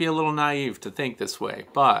it might be a little naive to think this way,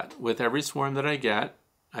 but with every swarm that I get,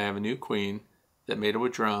 I have a new queen that mated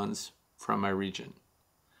with drones from my region.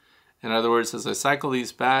 In other words, as I cycle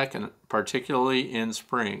these back, and particularly in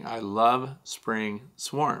spring, I love spring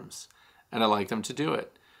swarms, and I like them to do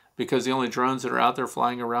it, because the only drones that are out there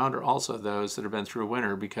flying around are also those that have been through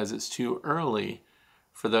winter, because it's too early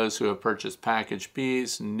for those who have purchased packaged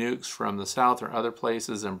bees, nukes from the south or other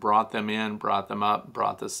places and brought them in, brought them up,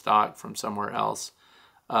 brought the stock from somewhere else.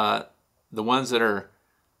 The ones that are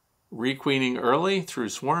requeening early through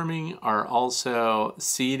swarming are also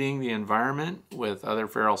seeding the environment with other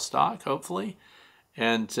feral stock, hopefully,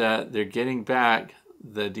 and they're getting back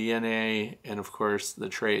the DNA and, of course, the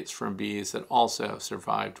traits from bees that also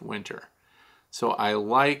survived winter. So I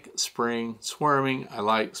like spring swarming, I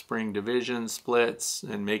like spring division, splits,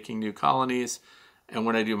 and making new colonies. And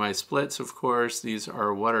when I do my splits, of course, these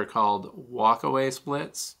are what are called walk-away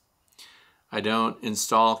splits. I don't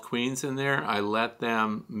install queens in there. I let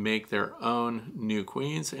them make their own new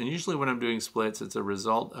queens. And usually when I'm doing splits, it's a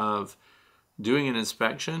result of doing an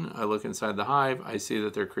inspection. I look inside the hive. I see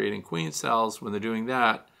that they're creating queen cells. When they're doing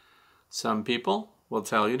that, some people will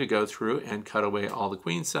tell you to go through and cut away all the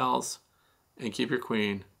queen cells and keep your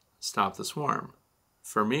queen, stop the swarm.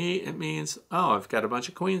 For me, it means, oh, I've got a bunch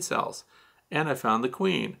of queen cells, and I found the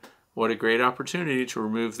queen. What a great opportunity to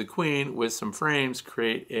remove the queen with some frames,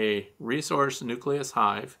 create a resource nucleus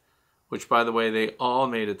hive, which, by the way, they all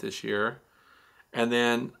made it this year. And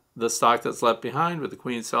then the stock that's left behind with the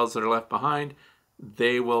queen cells that are left behind,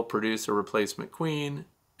 they will produce a replacement queen,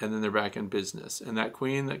 and then they're back in business. And that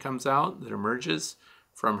queen that comes out, that emerges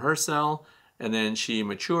from her cell, and then she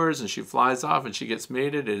matures and she flies off and she gets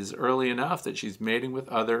mated. It is early enough that she's mating with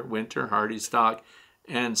other winter hardy stock,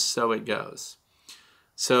 and so it goes.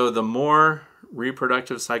 So the more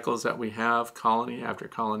reproductive cycles that we have, colony after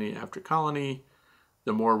colony after colony,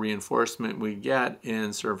 the more reinforcement we get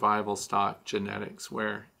in survival stock genetics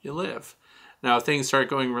where you live. Now, if things start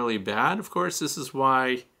going really bad, of course, this is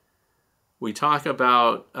why we talk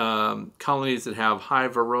about colonies that have high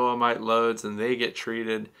varroa mite loads and they get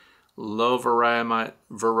treated, low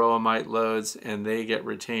varroa mite loads and they get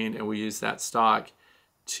retained, and we use that stock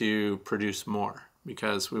to produce more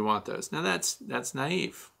because we want those. Now that's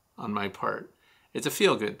naive on my part. It's a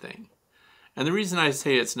feel-good thing. And the reason I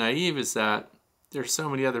say it's naive is that there's so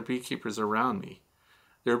many other beekeepers around me.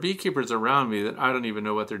 There are beekeepers around me that I don't even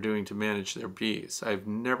know what they're doing to manage their bees. I've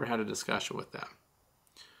never had a discussion with them.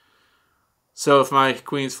 So if my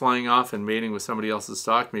queen's flying off and mating with somebody else's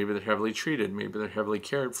stock, maybe they're heavily treated, maybe they're heavily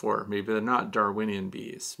cared for, maybe they're not Darwinian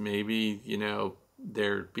bees, maybe,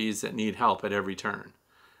 they're bees that need help at every turn.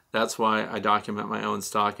 That's why I document my own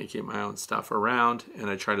stock and keep my own stuff around,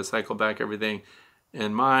 and I try to cycle back everything.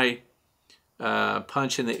 And my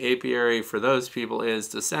punch in the apiary for those people is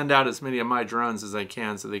to send out as many of my drones as I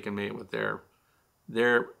can so they can mate with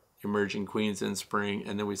their emerging queens in spring,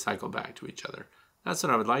 and then we cycle back to each other. That's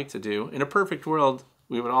what I would like to do. In a perfect world,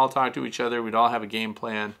 we would all talk to each other, we'd all have a game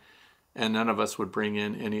plan, and none of us would bring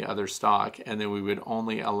in any other stock, and then we would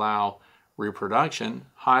only allow reproduction,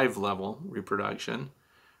 hive level reproduction,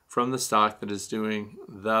 from the stock that is doing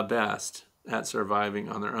the best at surviving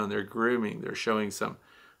on their own. They're grooming, they're showing some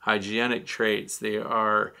hygienic traits, they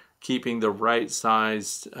are keeping the right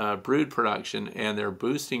sized brood production, and they're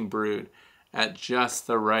boosting brood at just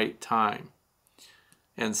the right time.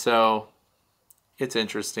 And so it's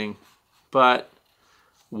interesting, but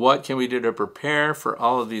what can we do to prepare for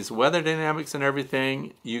all of these weather dynamics and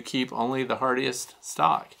everything? You keep only the hardiest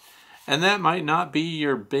stock. And that might not be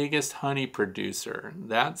your biggest honey producer.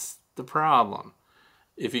 That's the problem.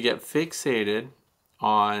 If you get fixated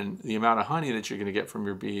on the amount of honey that you're going to get from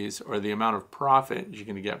your bees, or the amount of profit you're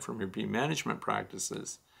going to get from your bee management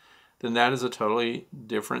practices, then that is a totally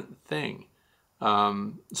different thing.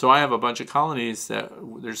 So I have a bunch of colonies that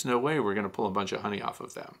there's no way we're going to pull a bunch of honey off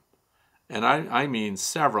of them. And I mean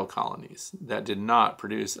several colonies that did not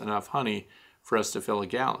produce enough honey for us to fill a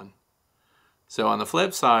gallon. So on the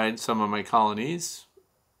flip side, some of my colonies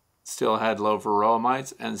still had low varroa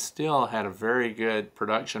mites and still had a very good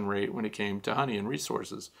production rate when it came to honey and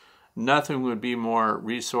resources. Nothing would be more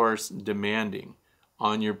resource demanding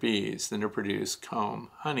on your bees than to produce comb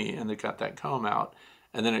honey and to cut that comb out,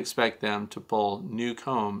 and then expect them to pull new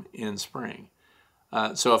comb in spring.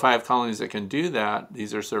 So if I have colonies that can do that,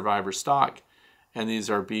 these are survivor stock, and these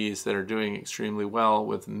are bees that are doing extremely well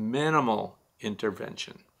with minimal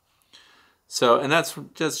intervention. So, and that's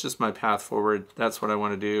just my path forward. That's what I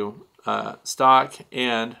want to do, stock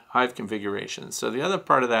and hive configurations. So the other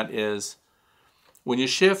part of that is when you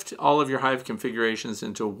shift all of your hive configurations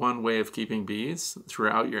into one way of keeping bees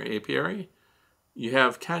throughout your apiary, you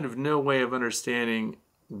have kind of no way of understanding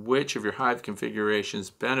which of your hive configurations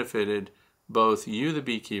benefited both you, the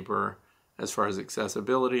beekeeper, as far as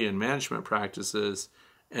accessibility and management practices,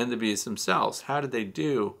 and the bees themselves. How did they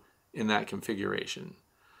do in that configuration?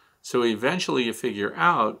 So eventually you figure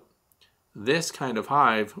out this kind of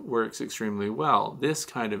hive works extremely well. This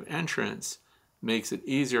kind of entrance makes it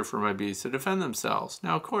easier for my bees to defend themselves.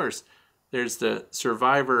 Now, of course, there's the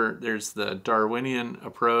survivor, there's the Darwinian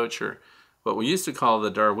approach, or what we used to call the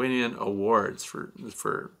Darwinian awards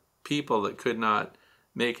for people that could not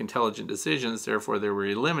make intelligent decisions, therefore they were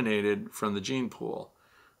eliminated from the gene pool.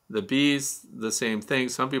 The bees, the same thing.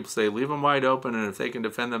 Some people say leave them wide open, and if they can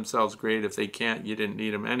defend themselves, great. If they can't, you didn't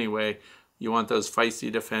need them anyway. You want those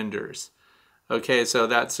feisty defenders. Okay, so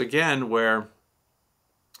that's again where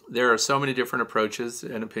there are so many different approaches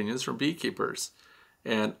and opinions from beekeepers.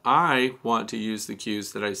 And I want to use the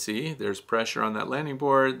cues that I see. There's pressure on that landing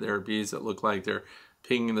board. There are bees that look like they're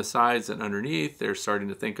pinging the sides and underneath. They're starting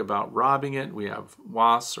to think about robbing it. We have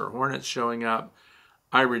wasps or hornets showing up.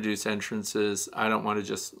 I reduce entrances. I don't want to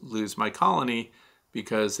just lose my colony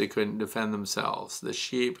because they couldn't defend themselves. The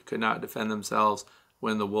sheep could not defend themselves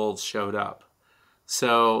when the wolves showed up.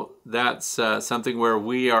 So that's something where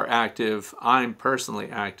we are active. I'm personally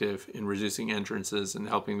active in reducing entrances and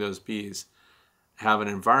helping those bees have an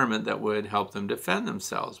environment that would help them defend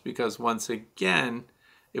themselves. Because once again,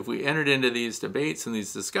 if we entered into these debates and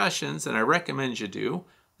these discussions, and I recommend you do,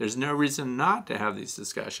 there's no reason not to have these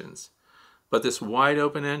discussions. But this wide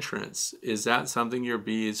open entrance, is that something your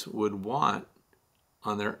bees would want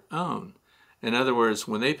on their own? In other words,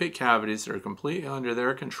 when they pick cavities that are completely under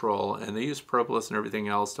their control and they use propolis and everything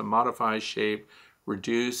else to modify shape,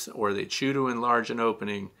 reduce, or they chew to enlarge an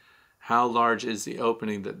opening, how large is the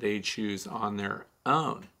opening that they choose on their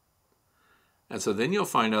own? And so then you'll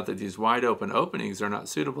find out that these wide open openings are not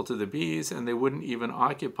suitable to the bees, and they wouldn't even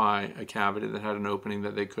occupy a cavity that had an opening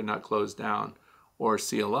that they could not close down or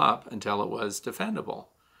seal up until it was defendable.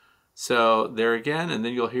 So there again, and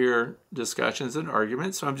then you'll hear discussions and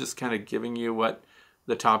arguments. So I'm just kind of giving you what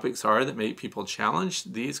the topics are that make people challenge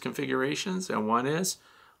these configurations. And one is,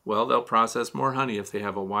 well, they'll process more honey if they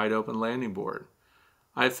have a wide open landing board.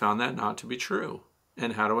 I've found that not to be true.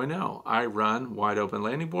 And how do I know? I run wide open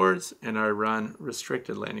landing boards and I run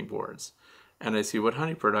restricted landing boards. And I see what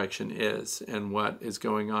honey production is and what is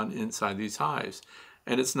going on inside these hives.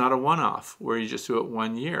 And it's not a one-off where you just do it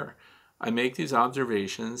 1 year. I make these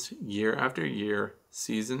observations year after year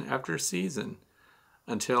season after season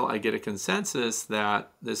until I get a consensus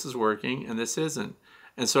that this is working and this isn't.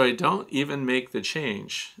 And so I don't even make the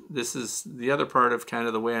change. This is the other part of kind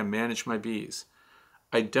of the way I manage my bees.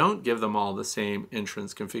 I don't give them all the same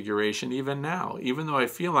entrance configuration even now, even though I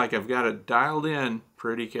feel like I've got it dialed in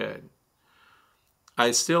pretty good.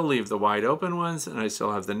 I still leave the wide open ones, and I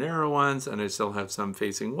still have the narrow ones, and I still have some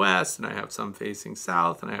facing west, and I have some facing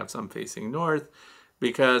south, and I have some facing north,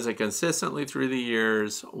 because I consistently through the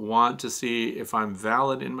years want to see if I'm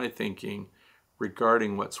valid in my thinking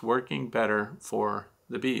regarding what's working better for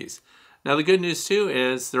the bees. Now the good news too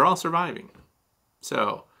is they're all surviving.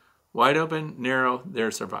 So wide open, narrow,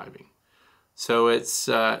 they're surviving. So it's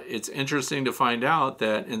interesting to find out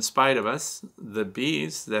that in spite of us, the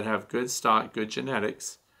bees that have good stock, good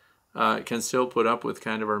genetics, can still put up with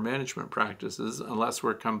kind of our management practices unless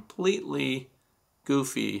we're completely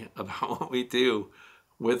goofy about what we do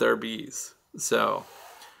with our bees. So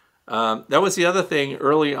that was the other thing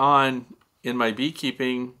early on in my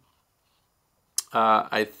beekeeping.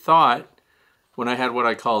 I thought when I had what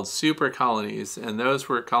I called super colonies, and those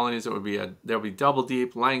were colonies that would be there'll be double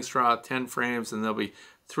deep, Langstroth, 10 frames, and there'll be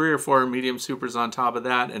 3 or 4 medium supers on top of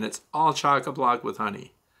that, and it's all chock-a-block with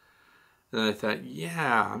honey. And I thought,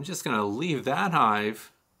 yeah, I'm just going to leave that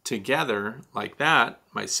hive together like that,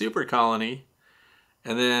 my super colony,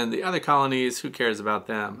 and then the other colonies, who cares about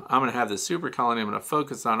them? I'm going to have the super colony, I'm going to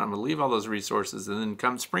focus on it, I'm going to leave all those resources, and then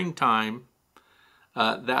come springtime,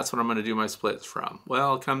 that's what I'm going to do my splits from.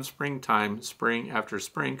 Well, come springtime, spring after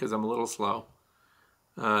spring, because I'm a little slow,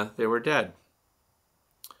 they were dead.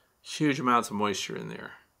 Huge amounts of moisture in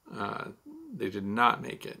there. They did not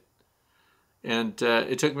make it. And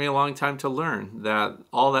it took me a long time to learn that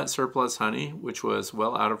all that surplus honey, which was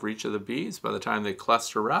well out of reach of the bees, by the time they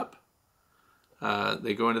cluster up,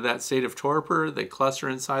 they go into that state of torpor, they cluster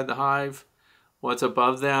inside the hive. What's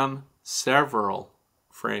above them? Several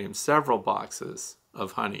frames, several boxes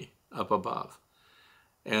of honey up above.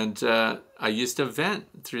 And I used to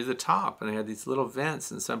vent through the top, and I had these little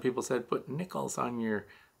vents, and some people said, put nickels on your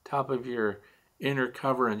top of your inner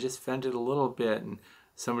cover and just vent it a little bit. And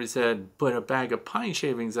somebody said, put a bag of pine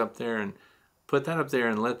shavings up there and put that up there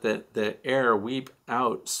and let the air weep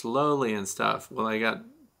out slowly and stuff. Well, I got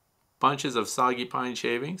bunches of soggy pine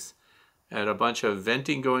shavings, had a bunch of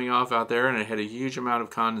venting going off out there, and I had a huge amount of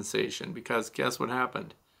condensation, because guess what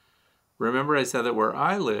happened? Remember I said that where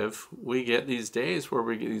I live, we get these days where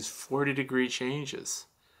we get these 40-degree changes.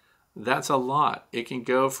 That's a lot. It can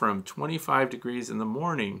go from 25 degrees in the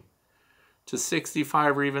morning to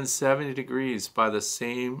 65 or even 70 degrees by the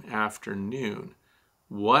same afternoon.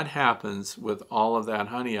 What happens with all of that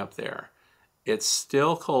honey up there? It's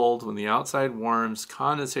still cold when the outside warms,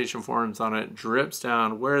 condensation forms on it, drips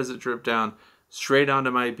down. Where does it drip down? Straight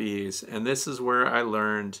onto my bees. And this is where I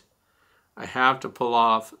learned I have to pull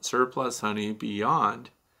off surplus honey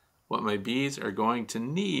beyond what my bees are going to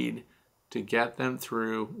need to get them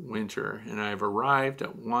through winter. And I've arrived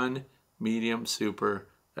at 1 medium super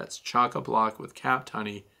that's chock-a-block with capped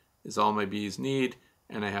honey is all my bees need.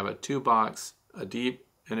 And I have a 2-box, a deep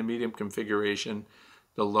and a medium configuration.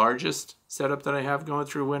 The largest setup that I have going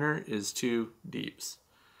through winter is 2 deeps.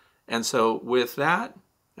 And so with that,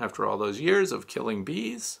 after all those years of killing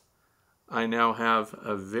bees, I now have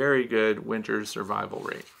a very good winter survival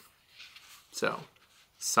rate. So,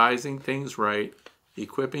 sizing things right,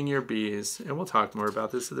 equipping your bees, and we'll talk more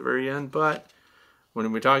about this at the very end, but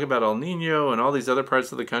when we talk about El Nino and all these other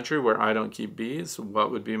parts of the country where I don't keep bees,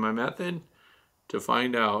 what would be my method? To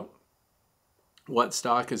find out what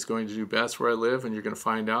stock is going to do best where I live, and you're going to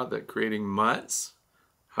find out that creating mutts,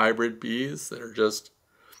 hybrid bees that are just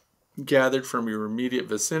gathered from your immediate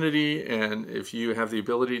vicinity, and if you have the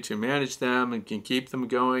ability to manage them and can keep them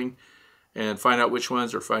going and find out which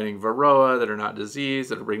ones are fighting varroa, that are not diseased,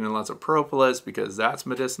 that are bringing in lots of propolis because that's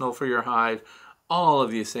medicinal for your hive, all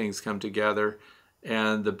of these things come together,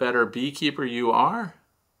 and the better beekeeper you are,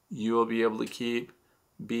 you will be able to keep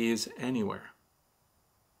bees anywhere.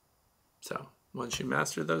 So once you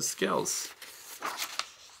master those skills.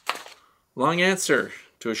 Long answer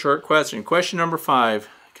to a short question. Question number 5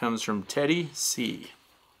 comes from Teddy C.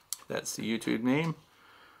 That's the YouTube name.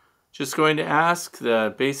 Just going to ask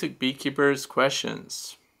the basic beekeepers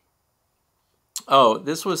questions. Oh,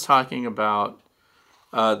 this was talking about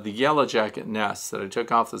the yellow jacket nests that I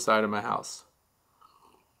took off the side of my house.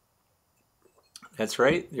 That's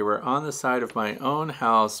right, they were on the side of my own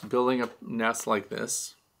house building a nest like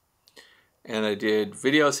this. And I did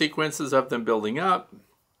video sequences of them building up.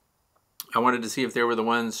 I wanted to see if they were the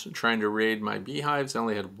ones trying to raid my beehives. I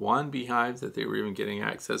only had 1 beehive that they were even getting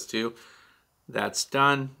access to. That's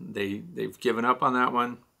done. They've given up on that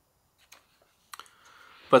one.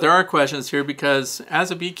 But there are questions here because as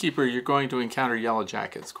a beekeeper, you're going to encounter yellow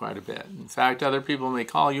jackets quite a bit. In fact, other people may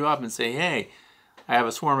call you up and say, hey, I have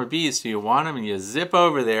a swarm of bees, do you want them? And you zip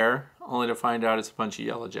over there only to find out it's a bunch of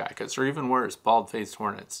yellow jackets, or even worse, bald-faced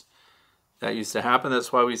hornets. That used to happen.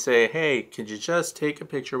 That's why we say, hey, could you just take a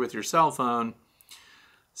picture with your cell phone,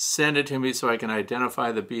 send it to me so I can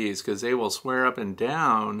identify the bees, because they will swear up and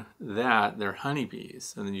down that they're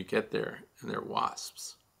honeybees, and then you get there and they're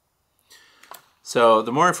wasps. So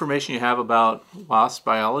the more information you have about wasp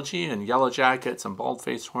biology and yellow jackets and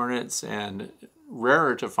bald-faced hornets, and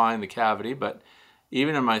rarer to find the cavity, but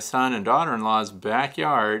even in my son and daughter-in-law's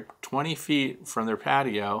backyard, 20 feet from their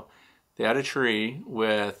patio, they had a tree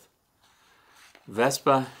with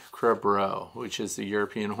Vespa crabro, which is the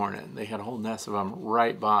European hornet. They had a whole nest of them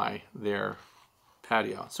right by their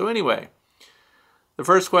patio. So anyway, the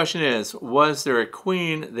first question is, was there a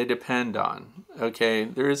queen they depend on? Okay,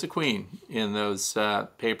 there is a queen in those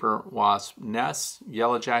paper wasp nests,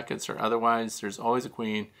 yellow jackets or otherwise. There's always a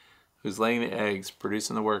queen who's laying the eggs,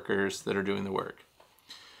 producing the workers that are doing the work.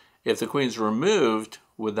 If the queen's removed,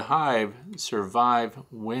 would the hive survive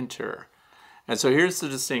winter? And so here's the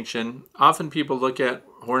distinction. Often people look at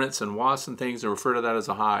hornets and wasps and things and refer to that as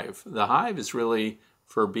a hive. The hive is really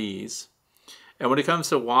for bees. And when it comes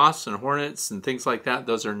to wasps and hornets and things like that,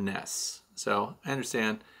 those are nests. So I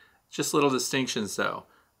understand. Just little distinctions though.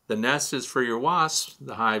 The nest is for your wasps,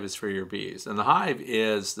 the hive is for your bees. And the hive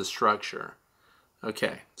is the structure.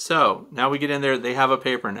 Okay, so now we get in there, they have a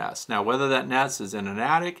paper nest. Now whether that nest is in an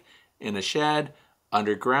attic, in a shed,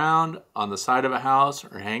 underground, on the side of a house,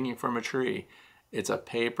 or hanging from a tree, it's a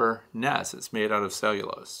paper nest. It's made out of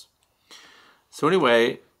cellulose. So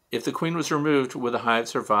anyway, if the queen was removed, would the hive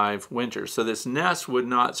survive winter? So this nest would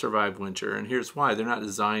not survive winter, and here's why. They're not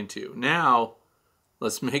designed to. Now,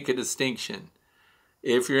 let's make a distinction.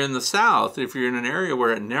 If you're in the south, if you're in an area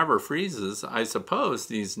where it never freezes, I suppose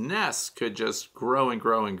these nests could just grow and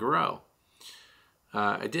grow and grow.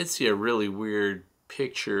 I did see a really weird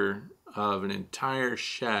picture of an entire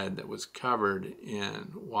shed that was covered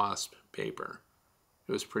in wasp paper.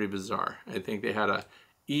 It was pretty bizarre. I think they had a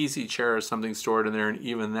easy chair or something stored in there, and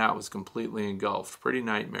even that was completely engulfed. Pretty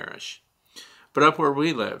nightmarish. But up where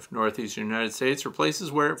we live, northeastern United States, are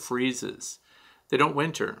places where it freezes. They don't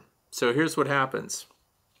winter. So here's what happens.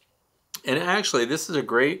 And actually, this is a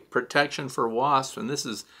great protection for wasps, and this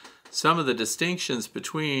is some of the distinctions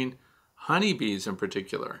between honeybees in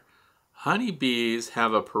particular. Honeybees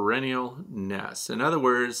have a perennial nest. In other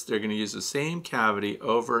words, they're going to use the same cavity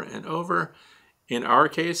over and over. In our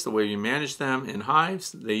case, the way we manage them in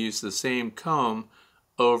hives, they use the same comb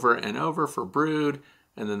over and over for brood,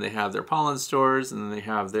 and then they have their pollen stores, and then they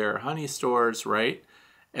have their honey stores, right?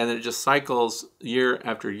 And then it just cycles year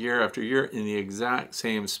after year after year in the exact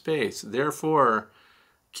same space. Therefore,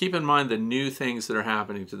 keep in mind the new things that are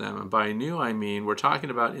happening to them. And by new, I mean we're talking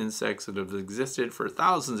about insects that have existed for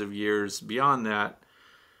thousands of years, beyond that.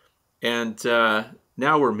 And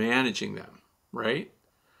now we're managing them, right?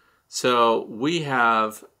 So we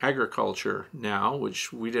have agriculture now,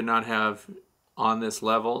 which we did not have on this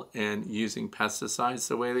level, and using pesticides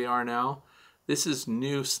the way they are now. This is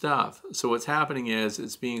new stuff. So what's happening is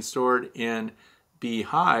it's being stored in bee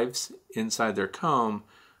hives inside their comb.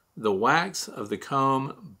 The wax of the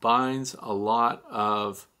comb binds a lot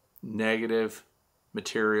of negative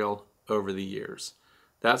material over the years.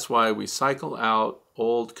 That's why we cycle out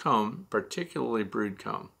old comb, particularly brood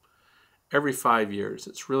comb, every 5 years.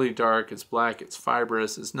 It's really dark, it's black, it's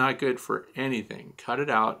fibrous, it's not good for anything. Cut it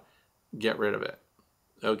out, get rid of it.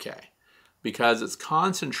 Okay, because it's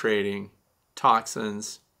concentrating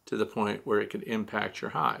toxins to the point where it could impact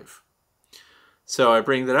your hive. So I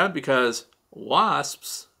bring that up because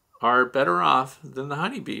wasps are better off than the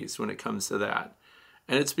honeybees when it comes to that.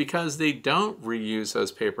 And it's because they don't reuse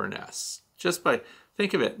those paper nests. Just by,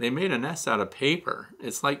 think of it, they made a nest out of paper.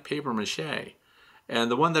 It's like paper mache.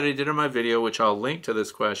 And the one that I did in my video, which I'll link to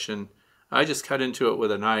this question, I just cut into it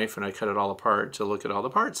with a knife and I cut it all apart to look at all the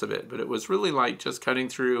parts of it. But it was really like just cutting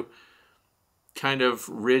through kind of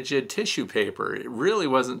rigid tissue paper. It really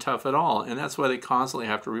wasn't tough at all, and that's why they constantly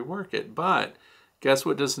have to rework it. But guess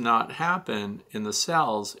what does not happen in the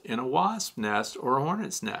cells in a wasp nest or a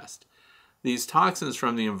hornet's nest? These toxins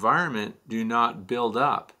from the environment do not build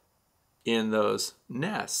up in those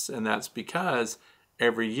nests, and that's because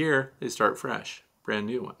every year they start fresh, brand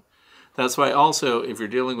new one. That's why also, if you're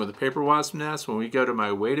dealing with a paper wasp nest, when we go to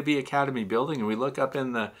my Way to Bee Academy building and we look up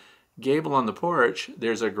in the gable on the porch,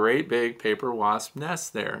 there's a great big paper wasp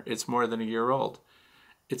nest there. It's more than a year old.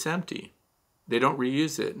 It's empty. They don't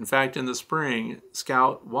reuse it. In fact, in the spring,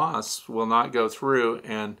 scout wasps will not go through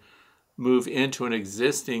and move into an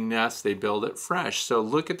existing nest. They build it fresh. So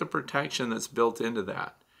look at the protection that's built into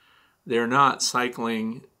that. They're not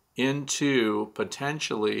cycling into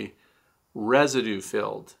potentially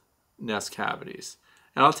residue-filled nest cavities.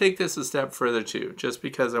 And I'll take this a step further too, just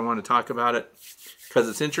because I want to talk about it, because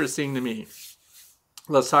it's interesting to me.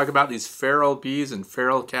 Let's talk about these feral bees and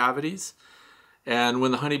feral cavities. And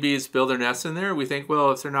when the honeybees build their nests in there, we think,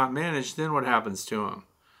 well, if they're not managed, then what happens to them?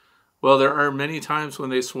 Well, there are many times when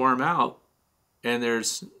they swarm out and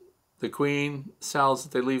there's the queen cells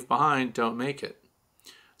that they leave behind don't make it.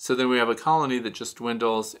 So then we have a colony that just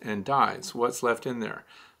dwindles and dies. What's left in there?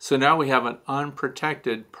 So now we have an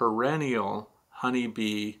unprotected perennial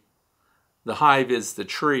honeybee. The hive is the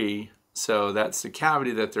tree, so that's the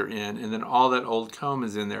cavity that they're in, and then all that old comb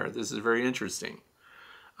is in there. This is very interesting.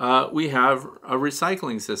 We have a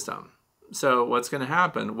recycling system. So what's going to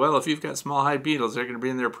happen? Well, if you've got small hive beetles, they're going to be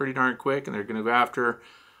in there pretty darn quick, and they're going to go after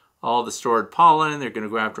all the stored pollen. They're going to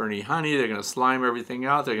go after any honey. They're going to slime everything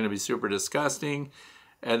out. They're going to be super disgusting.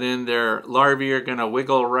 And then their larvae are going to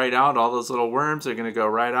wiggle right out. All those little worms are going to go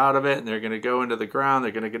right out of it, and they're going to go into the ground.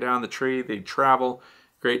 They're going to go down the tree. They travel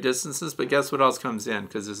great distances, but guess what else comes in?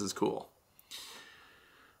 Because this is cool.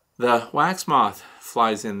 The wax moth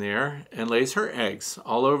flies in there and lays her eggs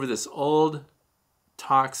all over this old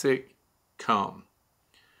toxic comb.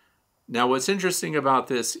 Now, what's interesting about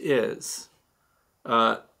this is,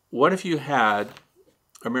 what if you had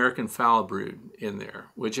American foul brood in there?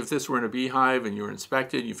 Which, if this were in a beehive and you were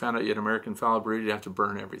inspected, you found out you had American foul brood, you'd have to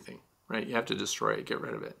burn everything, right? You have to destroy it, get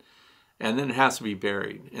rid of it. And then it has to be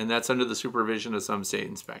buried, and that's under the supervision of some state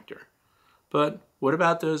inspector. But what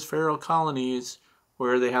about those feral colonies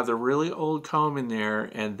where they have the really old comb in there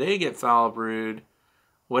and they get foul brood?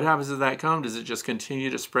 What happens to that comb? Does it just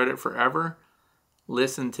continue to spread it forever?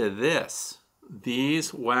 Listen to this.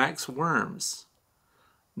 These wax worms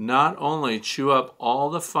not only chew up all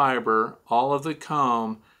the fiber, all of the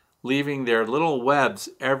comb, leaving their little webs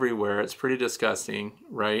everywhere. It's pretty disgusting,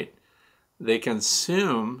 right? They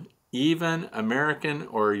consume even American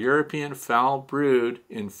or European foul brood,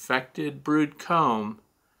 infected brood comb,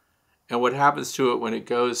 and what happens to it when it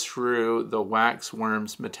goes through the wax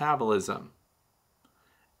worm's metabolism?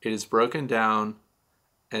 It is broken down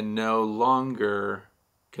and no longer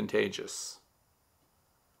contagious.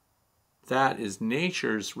 That is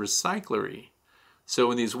nature's recyclery. So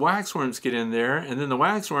when these waxworms get in there, and then the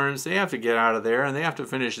waxworms, they have to get out of there and they have to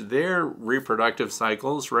finish their reproductive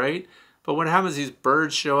cycles, right? But what happens, these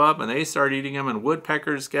birds show up and they start eating them, and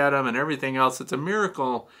woodpeckers get them and everything else. It's a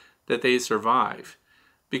miracle that they survive,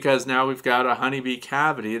 because now we've got a honeybee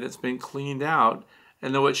cavity that's been cleaned out.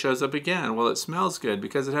 And then what shows up again? Well, it smells good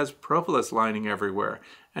because it has propolis lining everywhere,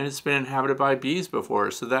 and it's been inhabited by bees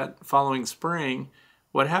before. So that following spring,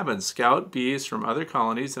 what happens? Scout bees from other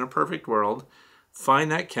colonies in a perfect world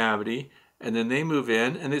find that cavity, and then they move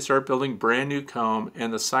in and they start building brand new comb,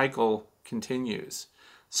 and the cycle continues.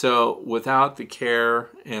 So without the care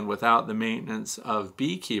and without the maintenance of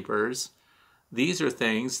beekeepers, these are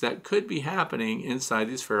things that could be happening inside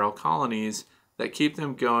these feral colonies that keep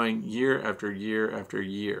them going year after year after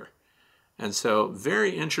year. And so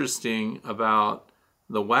very interesting about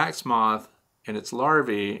the wax moth and its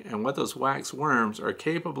larvae and what those wax worms are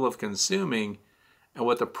capable of consuming and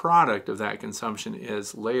what the product of that consumption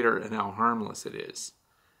is later and how harmless it is.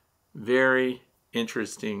 Very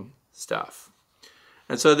interesting stuff.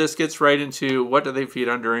 And so this gets right into, what do they feed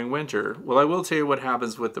on during winter? Well, I will tell you what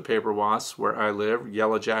happens with the paper wasps where I live,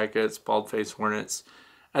 yellow jackets, bald-faced hornets.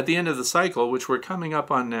 At the end of the cycle, which we're coming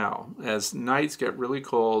up on now, as nights get really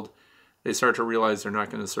cold, they start to realize they're not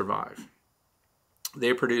going to survive.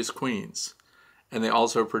 They produce queens, and they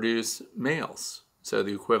also produce males, so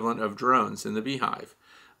the equivalent of drones in the beehive.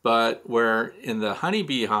 But where in the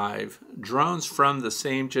honeybee hive, drones from the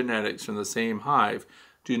same genetics, from the same hive,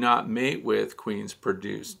 do not mate with queens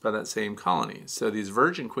produced by that same colony. So these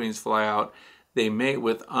virgin queens fly out, they mate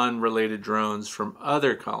with unrelated drones from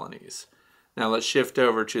other colonies. Now let's shift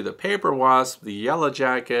over to the paper wasp, the yellow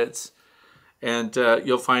jackets, and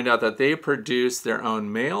you'll find out that they produce their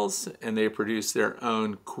own males and they produce their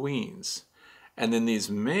own queens. And then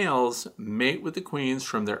these males mate with the queens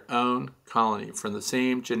from their own colony, from the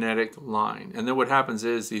same genetic line. And then what happens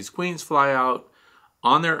is these queens fly out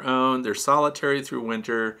on their own. They're solitary through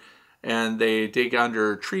winter, and they dig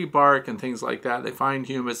under tree bark and things like that. They find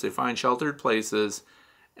humus, they find sheltered places,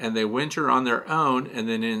 and they winter on their own. And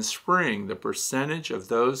then in spring, the percentage of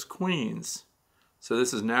those queens, so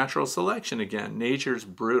this is natural selection again, nature's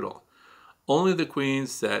brutal. Only the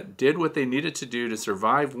queens that did what they needed to do to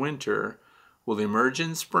survive winter will emerge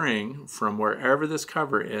in spring from wherever this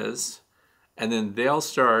cover is, and then they'll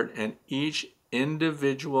start, and each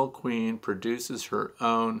individual queen produces her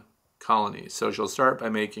own colony. So she'll start by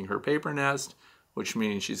making her paper nest, which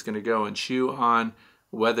means she's going to go and chew on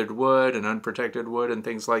weathered wood and unprotected wood and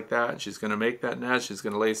things like that. She's going to make that nest. She's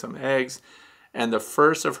going to lay some eggs. And the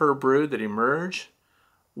first of her brood that emerge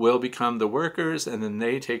will become the workers, and then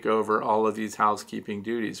they take over all of these housekeeping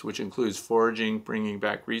duties, which includes foraging, bringing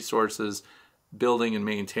back resources, building and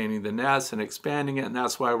maintaining the nest, and expanding it. And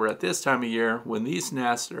that's why we're at this time of year when these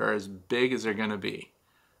nests are as big as they're going to be.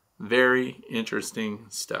 Very interesting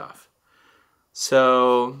stuff.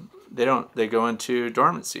 So they go into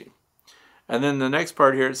dormancy. And then the next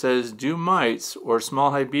part here, it says, do mites or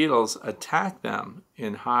small hive beetles attack them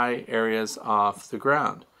in high areas off the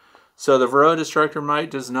ground? So the Varroa destructor mite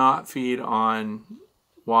does not feed on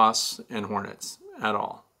wasps and hornets at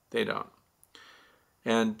all. They don't.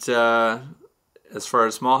 And as far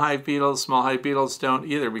as small hive beetles don't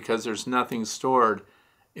either, because there's nothing stored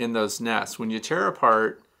in those nests. When you tear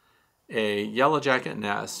apart a yellow jacket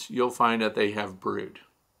nest, you'll find that they have brood.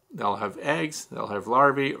 They'll have eggs, they'll have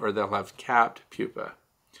larvae, or they'll have capped pupa.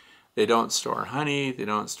 They don't store honey, they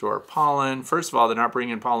don't store pollen. First of all, they're not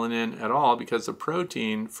bringing pollen in at all because the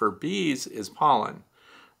protein for bees is pollen.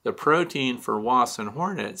 The protein for wasps and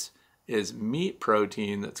hornets is meat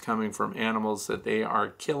protein that's coming from animals that they are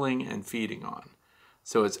killing and feeding on.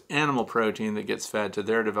 So it's animal protein that gets fed to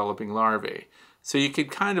their developing larvae. So you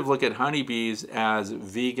could kind of look at honeybees as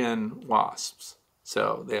vegan wasps.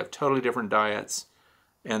 So they have totally different diets,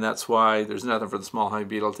 and that's why there's nothing for the small hive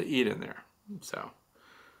beetle to eat in there. So,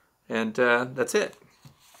 and that's it.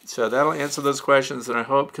 So that'll answer those questions, and I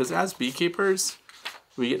hope, because as beekeepers,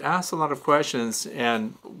 we get asked a lot of questions,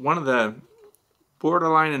 and one of the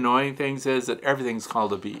borderline annoying things is that everything's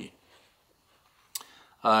called a bee.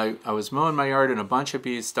 I was mowing my yard and a bunch of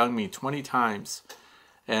bees stung me 20 times,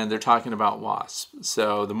 and they're talking about wasps.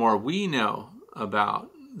 So the more we know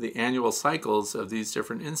about the annual cycles of these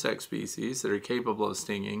different insect species that are capable of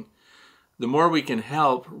stinging, the more we can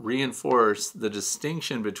help reinforce the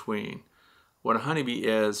distinction between what a honeybee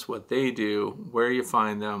is, what they do, where you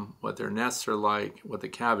find them, what their nests are like, what the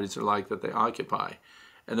cavities are like that they occupy.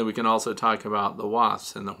 And then we can also talk about the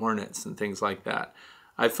wasps and the hornets and things like that.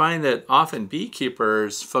 I find that often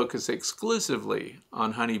beekeepers focus exclusively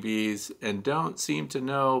on honeybees and don't seem to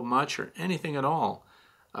know much or anything at all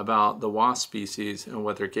about the wasp species and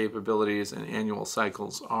what their capabilities and annual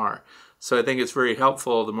cycles are. So I think it's very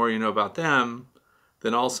helpful, the more you know about them,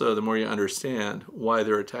 then also the more you understand why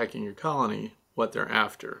they're attacking your colony, what they're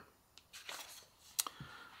after.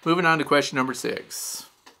 Moving on to question number 6.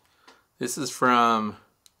 This is from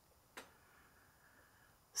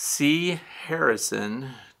C.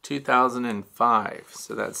 Harrison, 2005.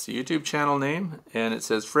 So that's the YouTube channel name. And it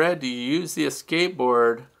says, Fred, do you use the escape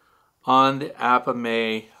board on the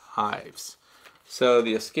Apame hives? So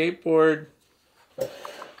the escape board,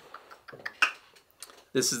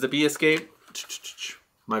 this is the bee escape,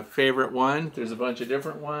 my favorite one. There's a bunch of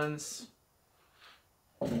different ones.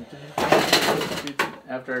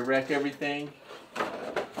 After I wreck everything,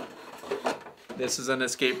 this is an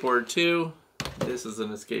escape board too. This is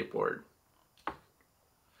an escape board.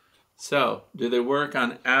 So, do they work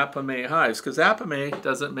on Apame hives? Because Apame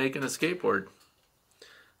doesn't make an escape board.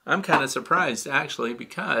 I'm kind of surprised, actually,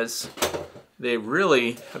 because they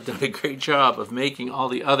really have done a great job of making all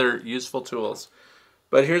the other useful tools.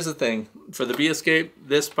 But here's the thing. For the bee escape,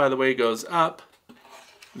 this, by the way, goes up.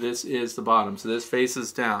 This is the bottom, so this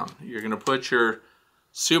faces down. You're going to put your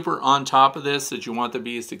super on top of this that you want the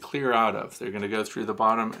bees to clear out of. They're going to go through the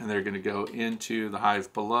bottom, and they're going to go into the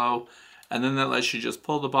hive below. And then that lets you just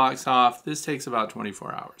pull the box off. This takes about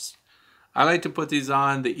 24 hours. I like to put these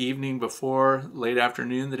on the evening before, late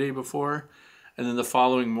afternoon the day before, and then the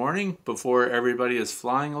following morning before everybody is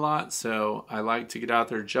flying a lot. So I like to get out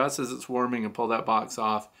there just as it's warming and pull that box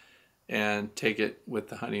off and take it with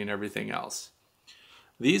the honey and everything else.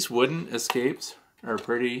 These wooden escapes are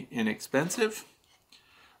pretty inexpensive,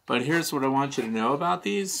 but here's what I want you to know about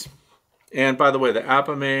these. And by the way, the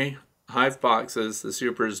Apame hive boxes, the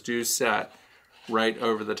supers do set right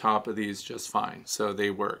over the top of these just fine, so they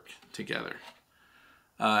work together.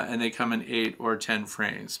 And they come in 8 or 10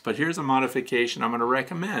 frames. But here's a modification I'm going to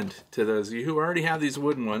recommend to those of you who already have these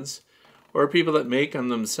wooden ones, or people that make them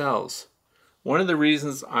themselves. One of the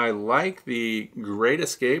reasons I like the Great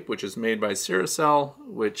Escape, which is made by Ciracel,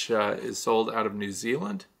 which is sold out of New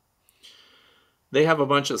Zealand, they have a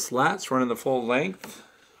bunch of slats running the full length,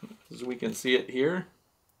 as we can see it here.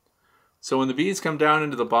 So when the bees come down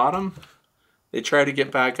into the bottom, they try to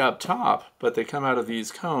get back up top, but they come out of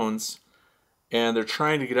these cones, and they're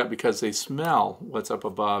trying to get up because they smell what's up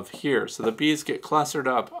above here. So the bees get clustered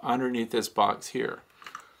up underneath this box here.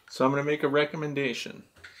 So I'm going to make a recommendation.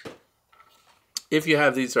 If you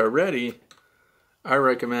have these already, I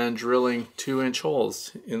recommend drilling 2-inch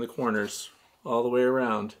holes in the corners all the way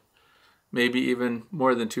around. Maybe even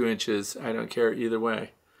more than 2 inches. I don't care either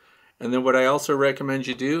way. And then what I also recommend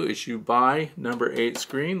you do is you buy number 8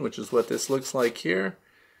 screen, which is what this looks like here,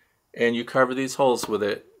 and you cover these holes with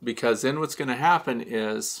it, because then what's going to happen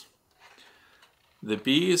is the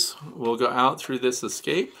bees will go out through this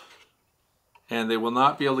escape and they will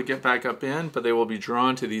not be able to get back up in, but they will be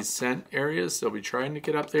drawn to these scent areas. They'll be trying to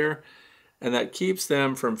get up there, and that keeps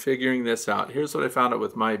them from figuring this out. Here's what I found out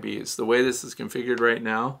with my bees. The way this is configured right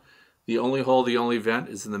now, the only hole, the only vent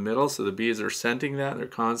is in the middle, so the bees are scenting that. They're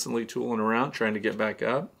constantly tooling around trying to get back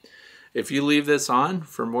up. If you leave this on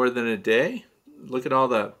for more than a day, look at all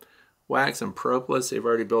the wax and propolis they've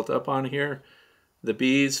already built up on here. The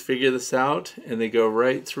bees figure this out, and they go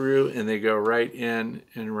right through, and they go right in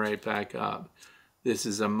and right back up. This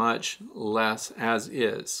is a much less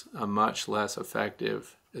effective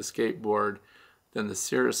escape board than the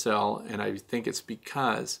Ceracell, and I think it's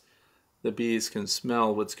because the bees can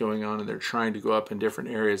smell what's going on and they're trying to go up in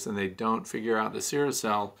different areas, and they don't figure out the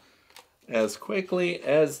Ceracell as quickly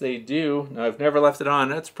as they do. Now, I've never left it on.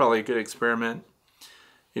 That's probably a good experiment.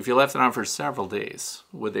 If you left it on for several days,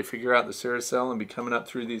 would they figure out the Ceracell and be coming up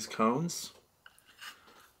through these cones?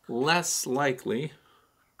 Less likely,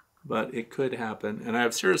 but it could happen. And I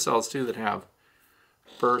have Ceracells too that have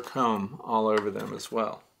burr comb all over them as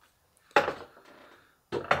well.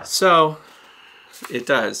 So it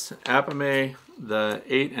does. Apame, the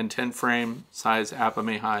 8 and 10 frame size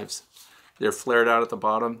Apame hives, they're flared out at the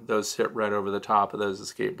bottom. Those sit right over the top of those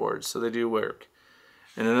escape boards, so they do work.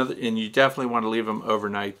 And you definitely want to leave them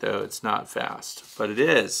overnight, though. It's not fast, but it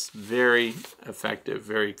is very effective,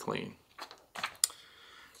 very clean.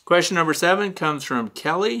 Question number 7 comes from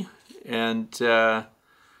Kelly, and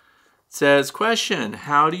says, question,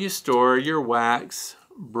 how do you store your wax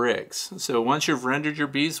bricks? So once you've rendered your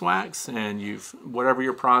beeswax and whatever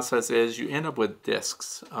your process is, you end up with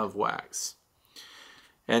discs of wax.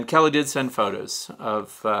 And Kelly did send photos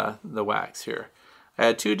of the wax here. I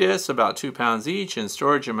had 2 discs, about 2 pounds each, in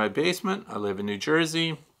storage in my basement. I live in New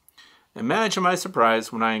Jersey. Imagine my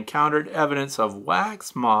surprise when I encountered evidence of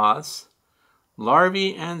wax moths,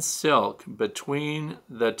 larvae, and silk between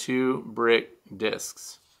the 2 brick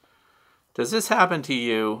discs. Does this happen to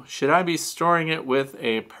you? Should I be storing it with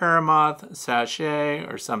a paramoth sachet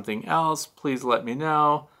or something else? Please let me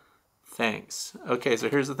know. Thanks. Okay, so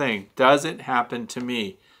here's the thing. Does it happen to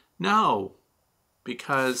me? No,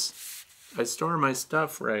 because I store my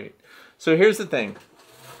stuff right. So here's the thing.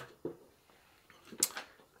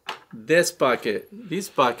 This bucket, these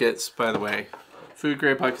buckets, by the way, food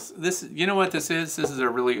grade buckets, you know what this is? This is a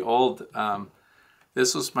really old,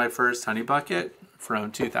 this was my first honey bucket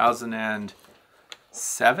from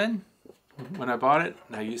 2007 when I bought it.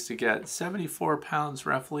 I used to get 74 pounds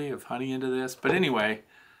roughly of honey into this. But anyway,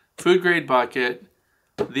 food grade bucket,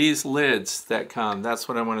 these lids that come, that's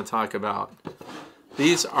what I want to talk about.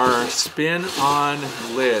 These are spin-on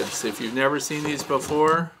lids. If you've never seen these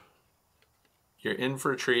before, you're in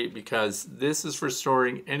for a treat, because this is for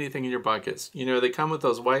storing anything in your buckets. You know, they come with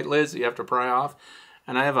those white lids that you have to pry off,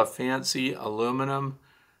 and I have a fancy aluminum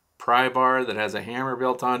pry bar that has a hammer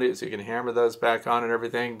built onto it, so you can hammer those back on and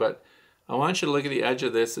everything. But I want you to look at the edge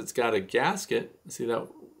of this. It's got a gasket. See that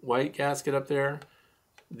white gasket up there?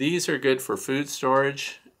 These are good for food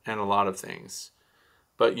storage and a lot of things.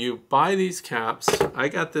 But you buy these caps. I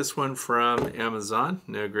got this one from Amazon,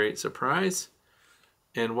 no great surprise.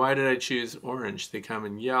 And why did I choose orange? They come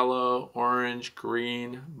in yellow, orange,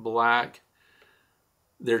 green, black.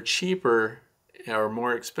 They're cheaper or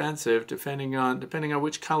more expensive depending on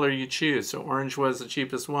which color you choose. So orange was the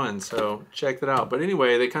cheapest one, so check that out. But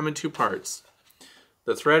anyway, they come in 2 parts.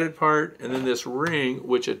 The threaded part, and then this ring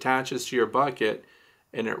which attaches to your bucket,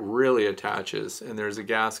 and it really attaches, and there's a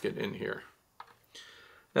gasket in here.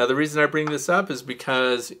 Now the reason I bring this up is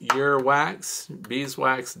because your wax,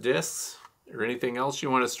 beeswax discs, or anything else you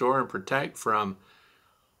want to store and protect from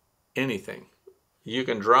anything, you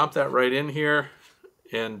can drop that right in here.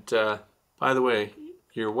 And by the way,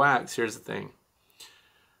 your wax, here's the thing.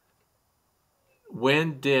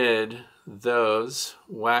 When did those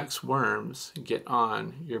wax worms get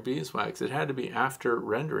on your beeswax? It had to be after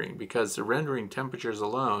rendering, because the rendering temperatures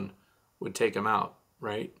alone would take them out,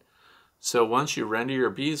 right? So once you render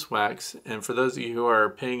your beeswax, and for those of you who are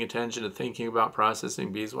paying attention to thinking about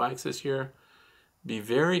processing beeswax this year, be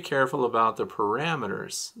very careful about the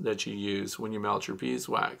parameters that you use when you melt your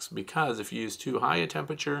beeswax, because if you use too high a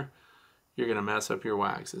temperature, you're going to mess up your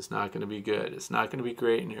wax. It's not going to be good. It's not going to be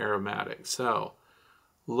great and aromatic. So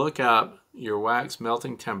look up your wax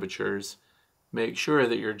melting temperatures. Make sure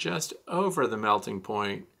that you're just over the melting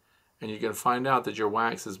point, and you can find out that your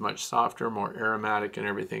wax is much softer, more aromatic, and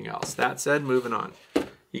everything else. That said, moving on.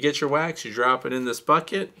 You get your wax, you drop it in this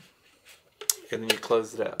bucket, and then you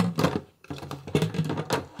close it up.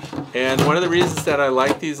 And one of the reasons that I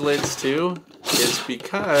like these lids too is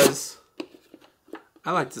because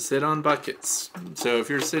I like to sit on buckets. So if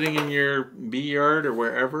you're sitting in your bee yard or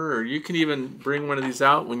wherever, or you can even bring one of these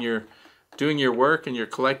out when you're doing your work and you're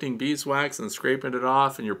collecting beeswax and scraping it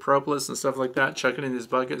off and your propolis and stuff like that, chuck it in these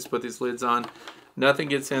buckets, put these lids on. Nothing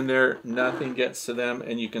gets in there, nothing gets to them,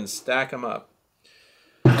 and you can stack them up.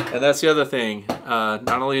 And that's the other thing. Not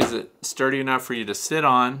only is it sturdy enough for you to sit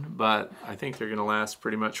on, but I think they're going to last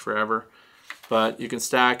pretty much forever. But you can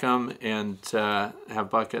stack them and have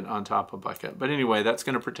bucket on top of bucket. But anyway, that's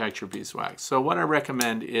going to protect your beeswax. So what I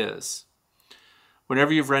recommend is,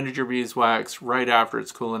 whenever you've rendered your beeswax, right after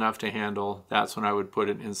it's cool enough to handle, that's when I would put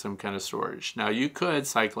it in some kind of storage. Now you could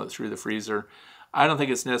cycle it through the freezer. I don't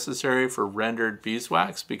think it's necessary for rendered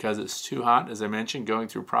beeswax because it's too hot, as I mentioned, going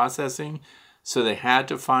through processing. So they had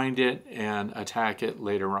to find it and attack it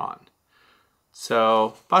later on.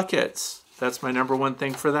 So buckets, that's my number one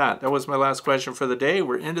thing for that. That was my last question for the day.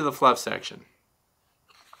 We're into the fluff section.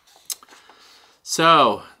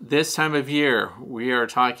 So this time of year, we are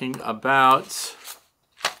talking about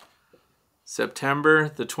September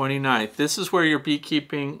the 29th. This is where your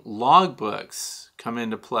beekeeping logbooks come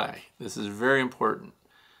into play. This is very important.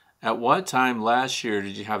 At what time last year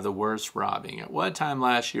did you have the worst robbing? At what time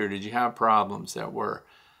last year did you have problems that were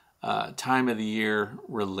time of the year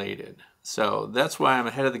related? So that's why I'm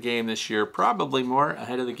ahead of the game this year, probably more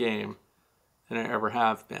ahead of the game than I ever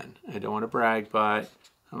have been. I don't want to brag, but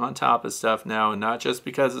I'm on top of stuff now, and not just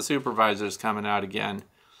because the supervisor's coming out again.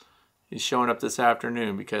 He's showing up this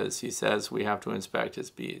afternoon because he says we have to inspect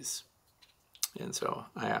his bees. And so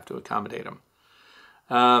I have to accommodate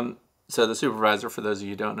him. So the supervisor, for those of you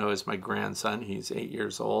who don't know, is my grandson. He's 8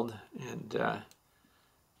 years old, and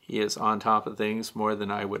he is on top of things more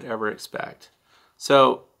than I would ever expect.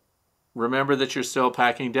 So remember that you're still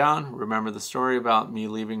packing down. Remember the story about me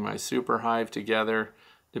leaving my super hive together,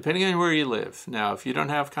 depending on where you live. Now, if you don't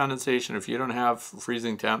have condensation, if you don't have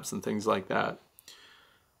freezing temps and things like that,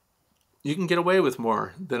 you can get away with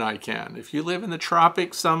more than I can. If you live in the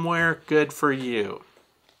tropics somewhere, good for you.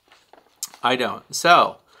 I don't.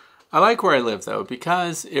 So I like where I live, though,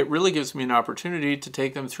 because it really gives me an opportunity to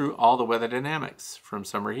take them through all the weather dynamics, from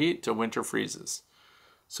summer heat to winter freezes.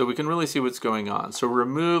 So we can really see what's going on. So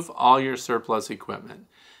remove all your surplus equipment.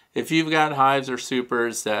 If you've got hives or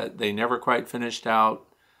supers that they never quite finished out,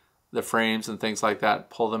 the frames and things like that,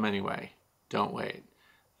 pull them anyway. Don't wait.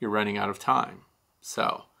 You're running out of time.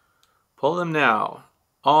 So pull them now.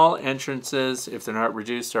 All entrances, if they're not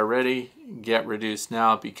reduced already, get reduced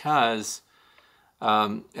now, because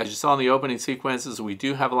as you saw in the opening sequences, we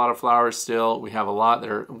do have a lot of flowers still. We have a lot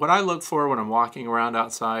that are, what I look for when I'm walking around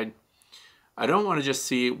outside, I don't want to just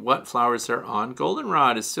see what flowers they're on.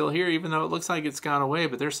 Goldenrod is still here, even though it looks like it's gone away,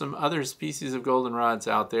 but there's some other species of goldenrods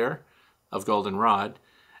out there, of goldenrod.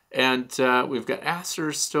 And we've got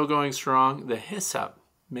asters still going strong. The hyssop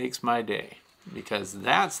makes my day, because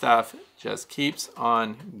that stuff just keeps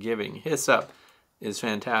on giving. Hyssop is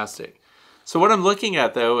fantastic. So what I'm looking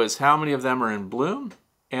at, though, is how many of them are in bloom,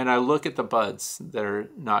 and I look at the buds that are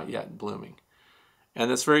not yet blooming. And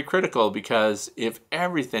that's very critical, because if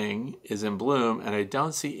everything is in bloom and I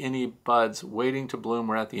don't see any buds waiting to bloom,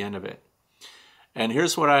 we're at the end of it. And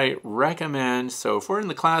here's what I recommend. So if we're in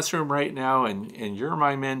the classroom right now and you're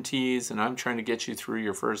my mentees and I'm trying to get you through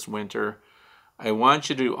your first winter, I want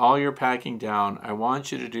you to do all your packing down. I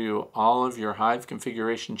want you to do all of your hive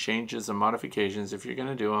configuration changes and modifications if you're going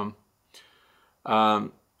to do them.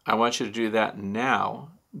 I want you to do that now,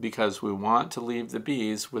 because we want to leave the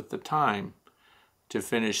bees with the time to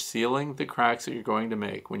finish sealing the cracks that you're going to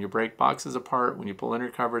make. When you break boxes apart, when you pull inner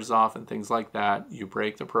covers off and things like that, you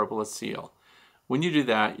break the propolis seal. When you do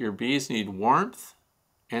that, your bees need warmth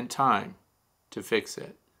and time to fix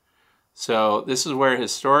it. So this is where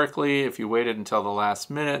historically, if you waited until the last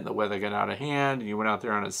minute, the weather got out of hand, and you went out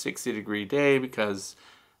there on a 60-degree day because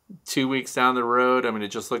 2 weeks down the road, I mean, it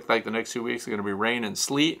just looked like the next 2 weeks are going to be rain and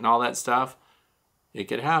sleet and all that stuff, it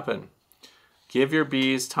could happen. Give your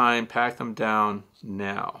bees time, pack them down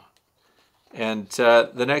now. And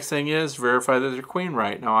the next thing is verify that they're queen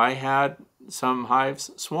right. Now, I had some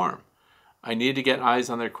hives swarm. I need to get eyes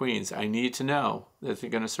on their queens. I need to know that they're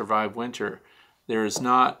going to survive winter. There is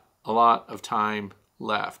not a lot of time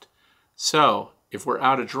left. So if we're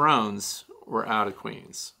out of drones, we're out of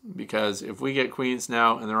queens. Because if we get queens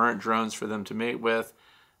now and there aren't drones for them to mate with,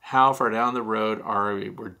 how far down the road are we?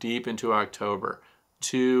 We're deep into October.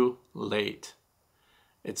 Too late.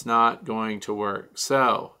 It's not going to work.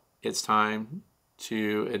 So it's time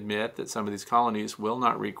to admit that some of these colonies will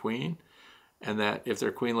not requeen, and that if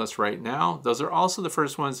they're queenless right now, those are also the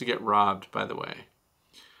first ones to get robbed, by the way.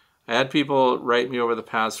 I had people write me over the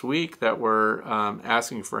past week that were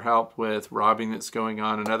asking for help with robbing that's going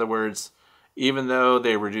on. In other words, even though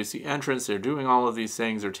they reduce the entrance, they're doing all of these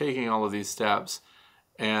things, they're taking all of these steps,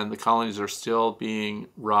 and the colonies are still being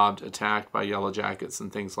robbed, attacked by yellow jackets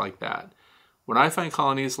and things like that. When I find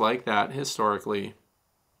colonies like that historically,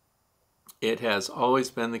 it has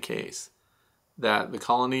always been the case that the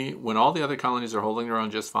colony, when all the other colonies are holding their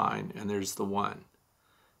own just fine, and there's the one,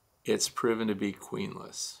 it's proven to be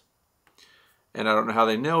queenless. And I don't know how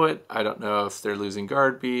they know it. I don't know if they're losing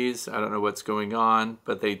guard bees. I don't know what's going on,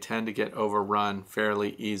 but they tend to get overrun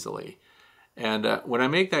fairly easily. And when I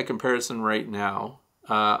make that comparison right now,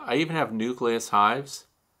 I even have nucleus hives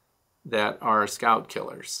that are scout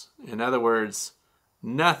killers. In other words,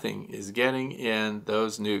 nothing is getting in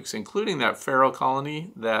those nukes, including that feral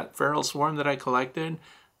colony, that feral swarm that I collected,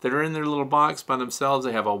 that are in their little box by themselves.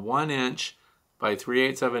 They have a 1 inch by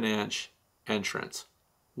 3/8 of an inch entrance.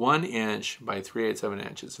 1 inch by 3/8 of an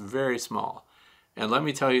inch. It's very small. And let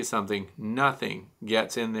me tell you something, nothing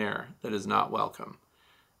gets in there that is not welcome.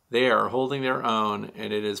 They are holding their own,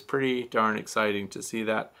 and it is pretty darn exciting to see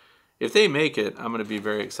that. If they make it, I'm going to be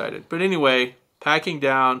very excited. But anyway, packing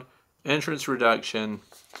down, entrance reduction,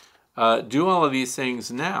 do all of these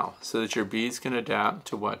things now so that your bees can adapt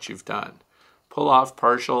to what you've done. Pull off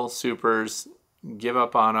partial supers, give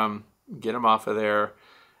up on them, get them off of there.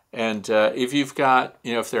 And if you've got,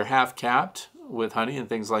 if they're half capped with honey and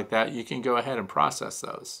things like that, you can go ahead and process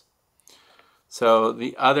those. So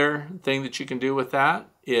the other thing that you can do with that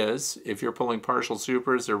is, if you're pulling partial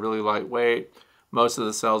supers, they're really lightweight, most of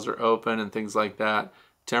the cells are open and things like that,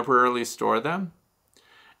 temporarily store them.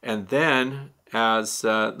 And then as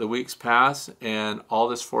the weeks pass and all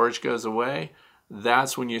this forage goes away,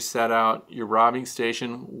 that's when you set out your robbing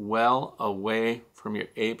station well away from your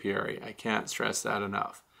apiary. I can't stress that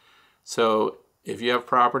enough. So if you have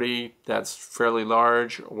property that's fairly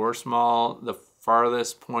large or small, the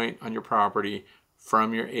farthest point on your property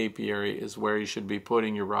from your apiary is where you should be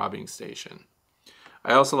putting your robbing station.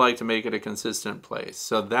 I also like to make it a consistent place.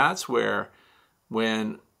 So that's where,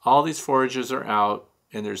 when all these forages are out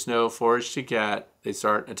and there's no forage to get, they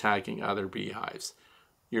start attacking other beehives.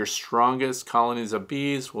 Your strongest colonies of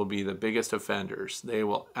bees will be the biggest offenders. They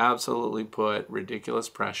will absolutely put ridiculous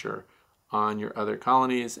pressure on your other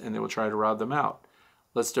colonies, and they will try to rob them out.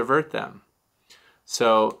 Let's divert them.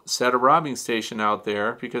 So set a robbing station out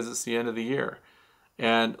there, because it's the end of the year,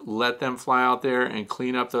 and let them fly out there and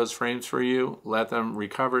clean up those frames for you. Let them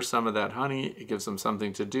recover some of that honey. It gives them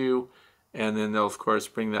something to do, and then they'll of course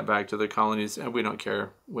bring that back to their colonies, and we don't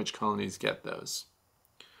care which colonies get those.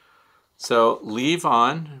 So leave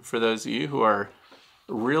on, for those of you who are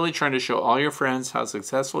really trying to show all your friends how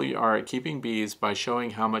successful you are at keeping bees by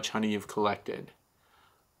showing how much honey you've collected.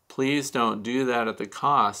 Please don't do that at the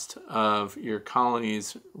cost of your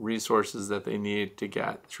colony's resources that they need to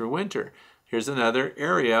get through winter. Here's another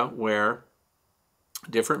area where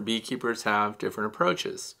different beekeepers have different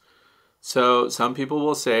approaches. So some people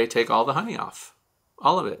will say, take all the honey off,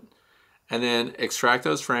 all of it, and then extract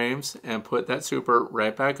those frames and put that super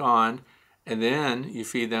right back on, and then you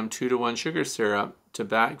feed them 2-to-1 sugar syrup to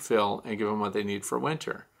backfill and give them what they need for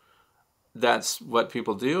winter. That's what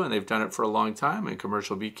people do, and they've done it for a long time, and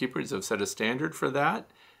commercial beekeepers have set a standard for that,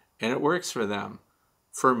 and it works for them.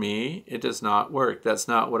 For me, it does not work. That's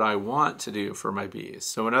not what I want to do for my bees.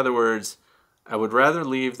 So in other words, I would rather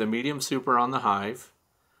leave the medium super on the hive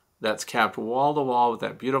that's capped wall to wall with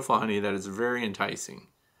that beautiful honey that is very enticing.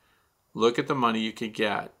 Look at the money you could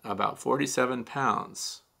get, about 47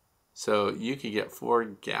 pounds. So you could get 4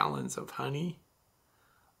 gallons of honey,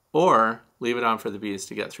 or leave it on for the bees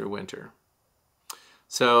to get through winter.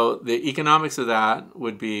 So the economics of that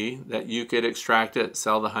would be that you could extract it,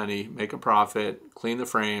 sell the honey, make a profit, clean the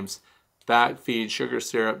frames, back feed sugar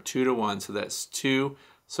syrup 2-to-1, so that's 2.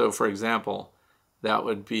 So for example, that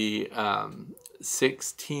would be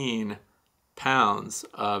 16 pounds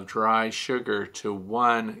of dry sugar to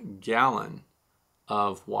 1 gallon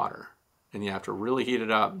of water. And you have to really heat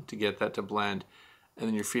it up to get that to blend. And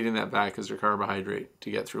then you're feeding that back as your carbohydrate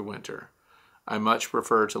to get through winter. I much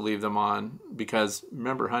prefer to leave them on because,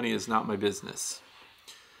 remember, honey is not my business.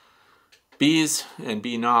 Bees and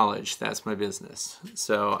bee knowledge, that's my business.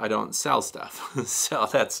 So I don't sell stuff. So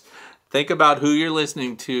think about who you're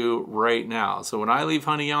listening to right now. So when I leave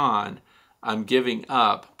honey on, I'm giving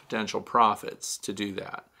up potential profits to do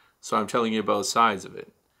that. So I'm telling you both sides of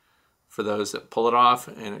it. For those that pull it off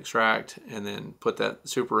and extract and then put that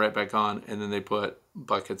super right back on, and then they put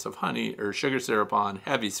buckets of honey or sugar syrup on,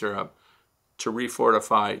 heavy syrup, to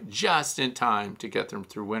refortify just in time to get them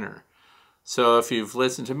through winter. So if you've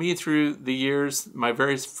listened to me through the years, my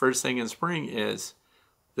very first thing in spring is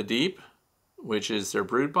the deep, which is their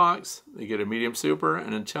brood box. They get a medium super,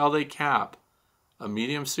 and until they cap a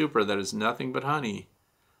medium super that is nothing but honey,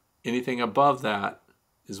 anything above that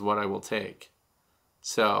is what I will take.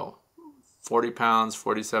 So 40 pounds,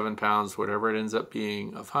 47 pounds, whatever it ends up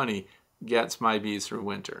being of honey gets my bees through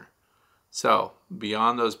winter. So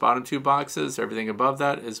beyond those bottom two boxes, everything above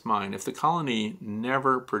that is mine. If the colony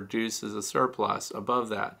never produces a surplus above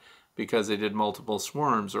that because they did multiple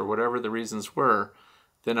swarms or whatever the reasons were,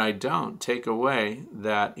 then I don't take away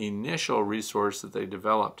that initial resource that they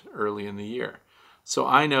developed early in the year. So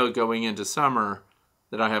I know going into summer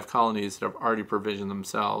that I have colonies that have already provisioned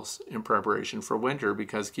themselves in preparation for winter,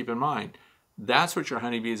 because keep in mind, that's what your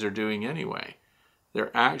honeybees are doing anyway.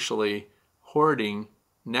 They're actually hoarding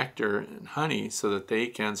nectar and honey so that they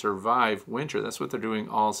can survive winter. That's what they're doing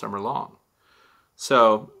all summer long.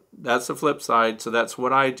 So that's the flip side. So that's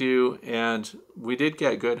what I do, and we did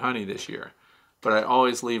get good honey this year, but I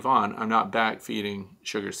always leave on. I'm not back feeding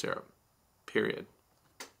sugar syrup, period.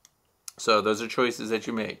 So those are choices that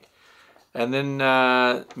you make. And then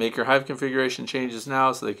make your hive configuration changes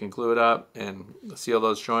now so they can glue it up and seal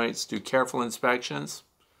those joints. Do careful inspections.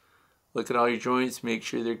 Look at all your joints, make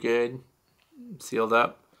sure they're good, sealed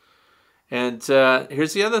up. And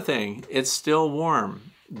here's the other thing. It's still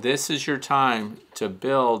warm. This is your time to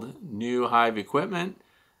build new hive equipment.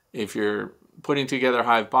 If you're putting together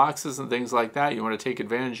hive boxes and things like that, you want to take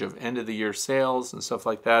advantage of end of the year sales and stuff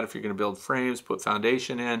like that. If you're going to build frames, put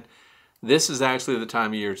foundation in, this is actually the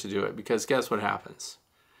time of year to do it, because guess what happens?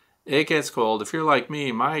 It gets cold. If you're like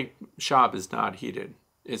me, my shop is not heated.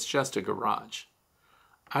 It's just a garage.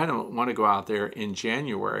 I don't want to go out there in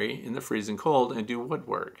January in the freezing cold and do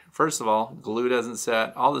woodwork. First of all, glue doesn't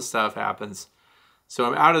set, all this stuff happens. So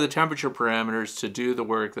I'm out of the temperature parameters to do the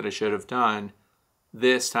work that I should have done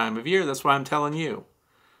this time of year. That's why I'm telling you.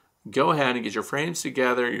 Go ahead and get your frames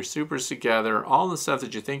together, your supers together, all the stuff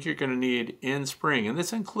that you think you're going to need in spring. And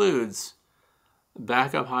this includes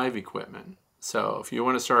backup hive equipment. So if you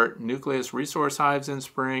want to start nucleus resource hives in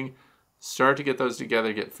spring, start to get those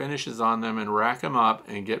together, get finishes on them and rack them up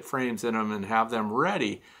and get frames in them and have them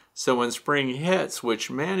ready. So when spring hits,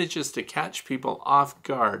 which manages to catch people off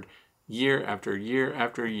guard year after year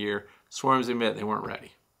after year, swarms admit they weren't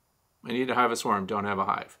ready. I need to have a swarm, don't have a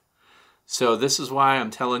hive. So this is why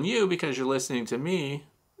I'm telling you, because you're listening to me,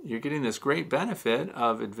 you're getting this great benefit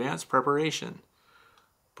of advanced preparation.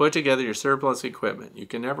 Put together your surplus equipment. You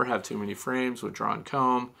can never have too many frames with drawn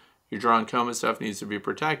comb. Your drawn comb and stuff needs to be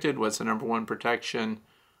protected. What's the number one protection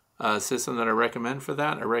system that I recommend for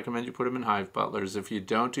that? I recommend you put them in hive butlers. If you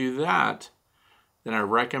don't do that, then I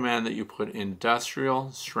recommend that you put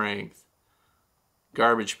industrial strength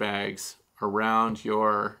garbage bags around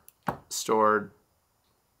your stored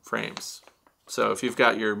frames. So if you've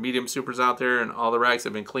got your medium supers out there and all the racks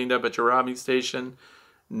have been cleaned up at your robbing station,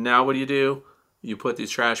 now what do? You put these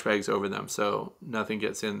trash bags over them so nothing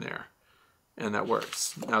gets in there. And that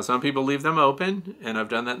works. Now some people leave them open, and I've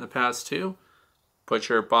done that in the past too. Put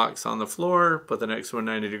your box on the floor, put the next one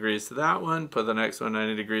 90 degrees to that one, put the next one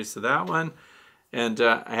 90 degrees to that one, and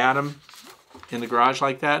I had them in the garage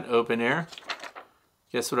like that, open air.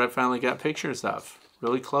 Guess what I finally got pictures of?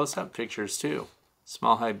 Really close-up pictures too.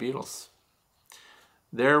 Small hive beetles.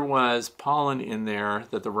 There was pollen in there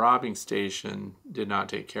that the robbing station did not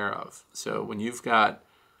take care of. So when you've got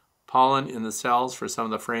pollen in the cells for some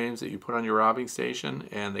of the frames that you put on your robbing station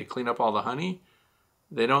and they clean up all the honey,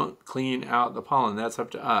 they don't clean out the pollen. That's up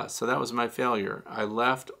to us. So that was my failure. I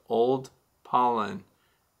left old pollen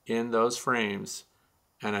in those frames,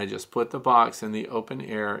 and I just put the box in the open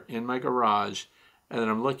air in my garage, and then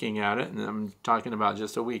I'm looking at it, and I'm talking about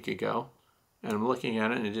just a week ago, and I'm looking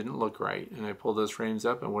at it and it didn't look right. And I pulled those frames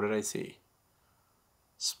up, and what did I see?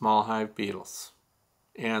 Small hive beetles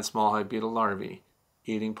and small hive beetle larvae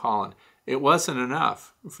eating pollen. It wasn't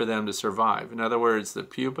enough for them to survive. In other words, the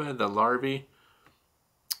pupa, the larvae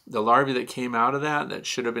that came out of that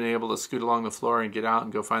should have been able to scoot along the floor and get out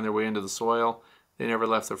and go find their way into the soil, they never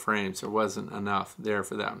left the frames. There wasn't enough there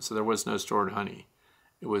for them. So there was no stored honey.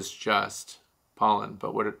 It was just pollen.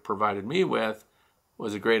 But what it provided me with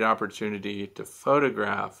was a great opportunity to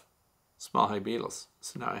photograph small hive beetles.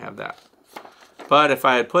 So now I have that. But if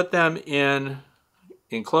I had put them in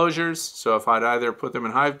enclosures, so if I'd either put them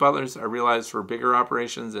in hive butlers, I realized for bigger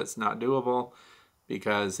operations it's not doable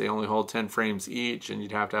because they only hold 10 frames each, and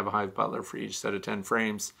you'd have to have a hive butler for each set of 10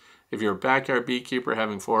 frames. If you're a backyard beekeeper,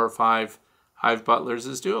 having 4 or 5 hive butlers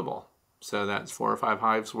is doable. So that's 4 or 5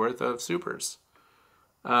 hives worth of supers.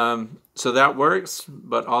 So that works,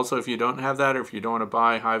 but also if you don't have that, or if you don't want to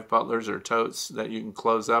buy hive butlers or totes that you can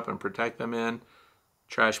close up and protect them in,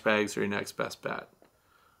 trash bags are your next best bet.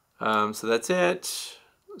 So that's it.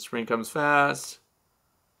 Spring comes fast.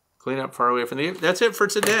 Clean up far away from the... That's it for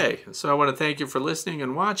today. So I want to thank you for listening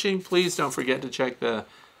and watching. Please don't forget to check the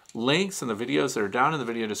links and the videos that are down in the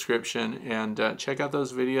video description, and check out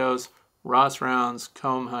those videos, Ross rounds,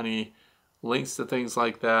 comb honey, links to things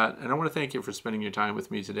like that. And I want to thank you for spending your time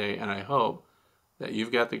with me today, and I hope that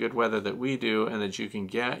you've got the good weather that we do and that you can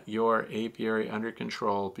get your apiary under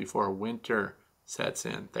control before winter sets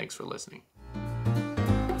in. Thanks for listening.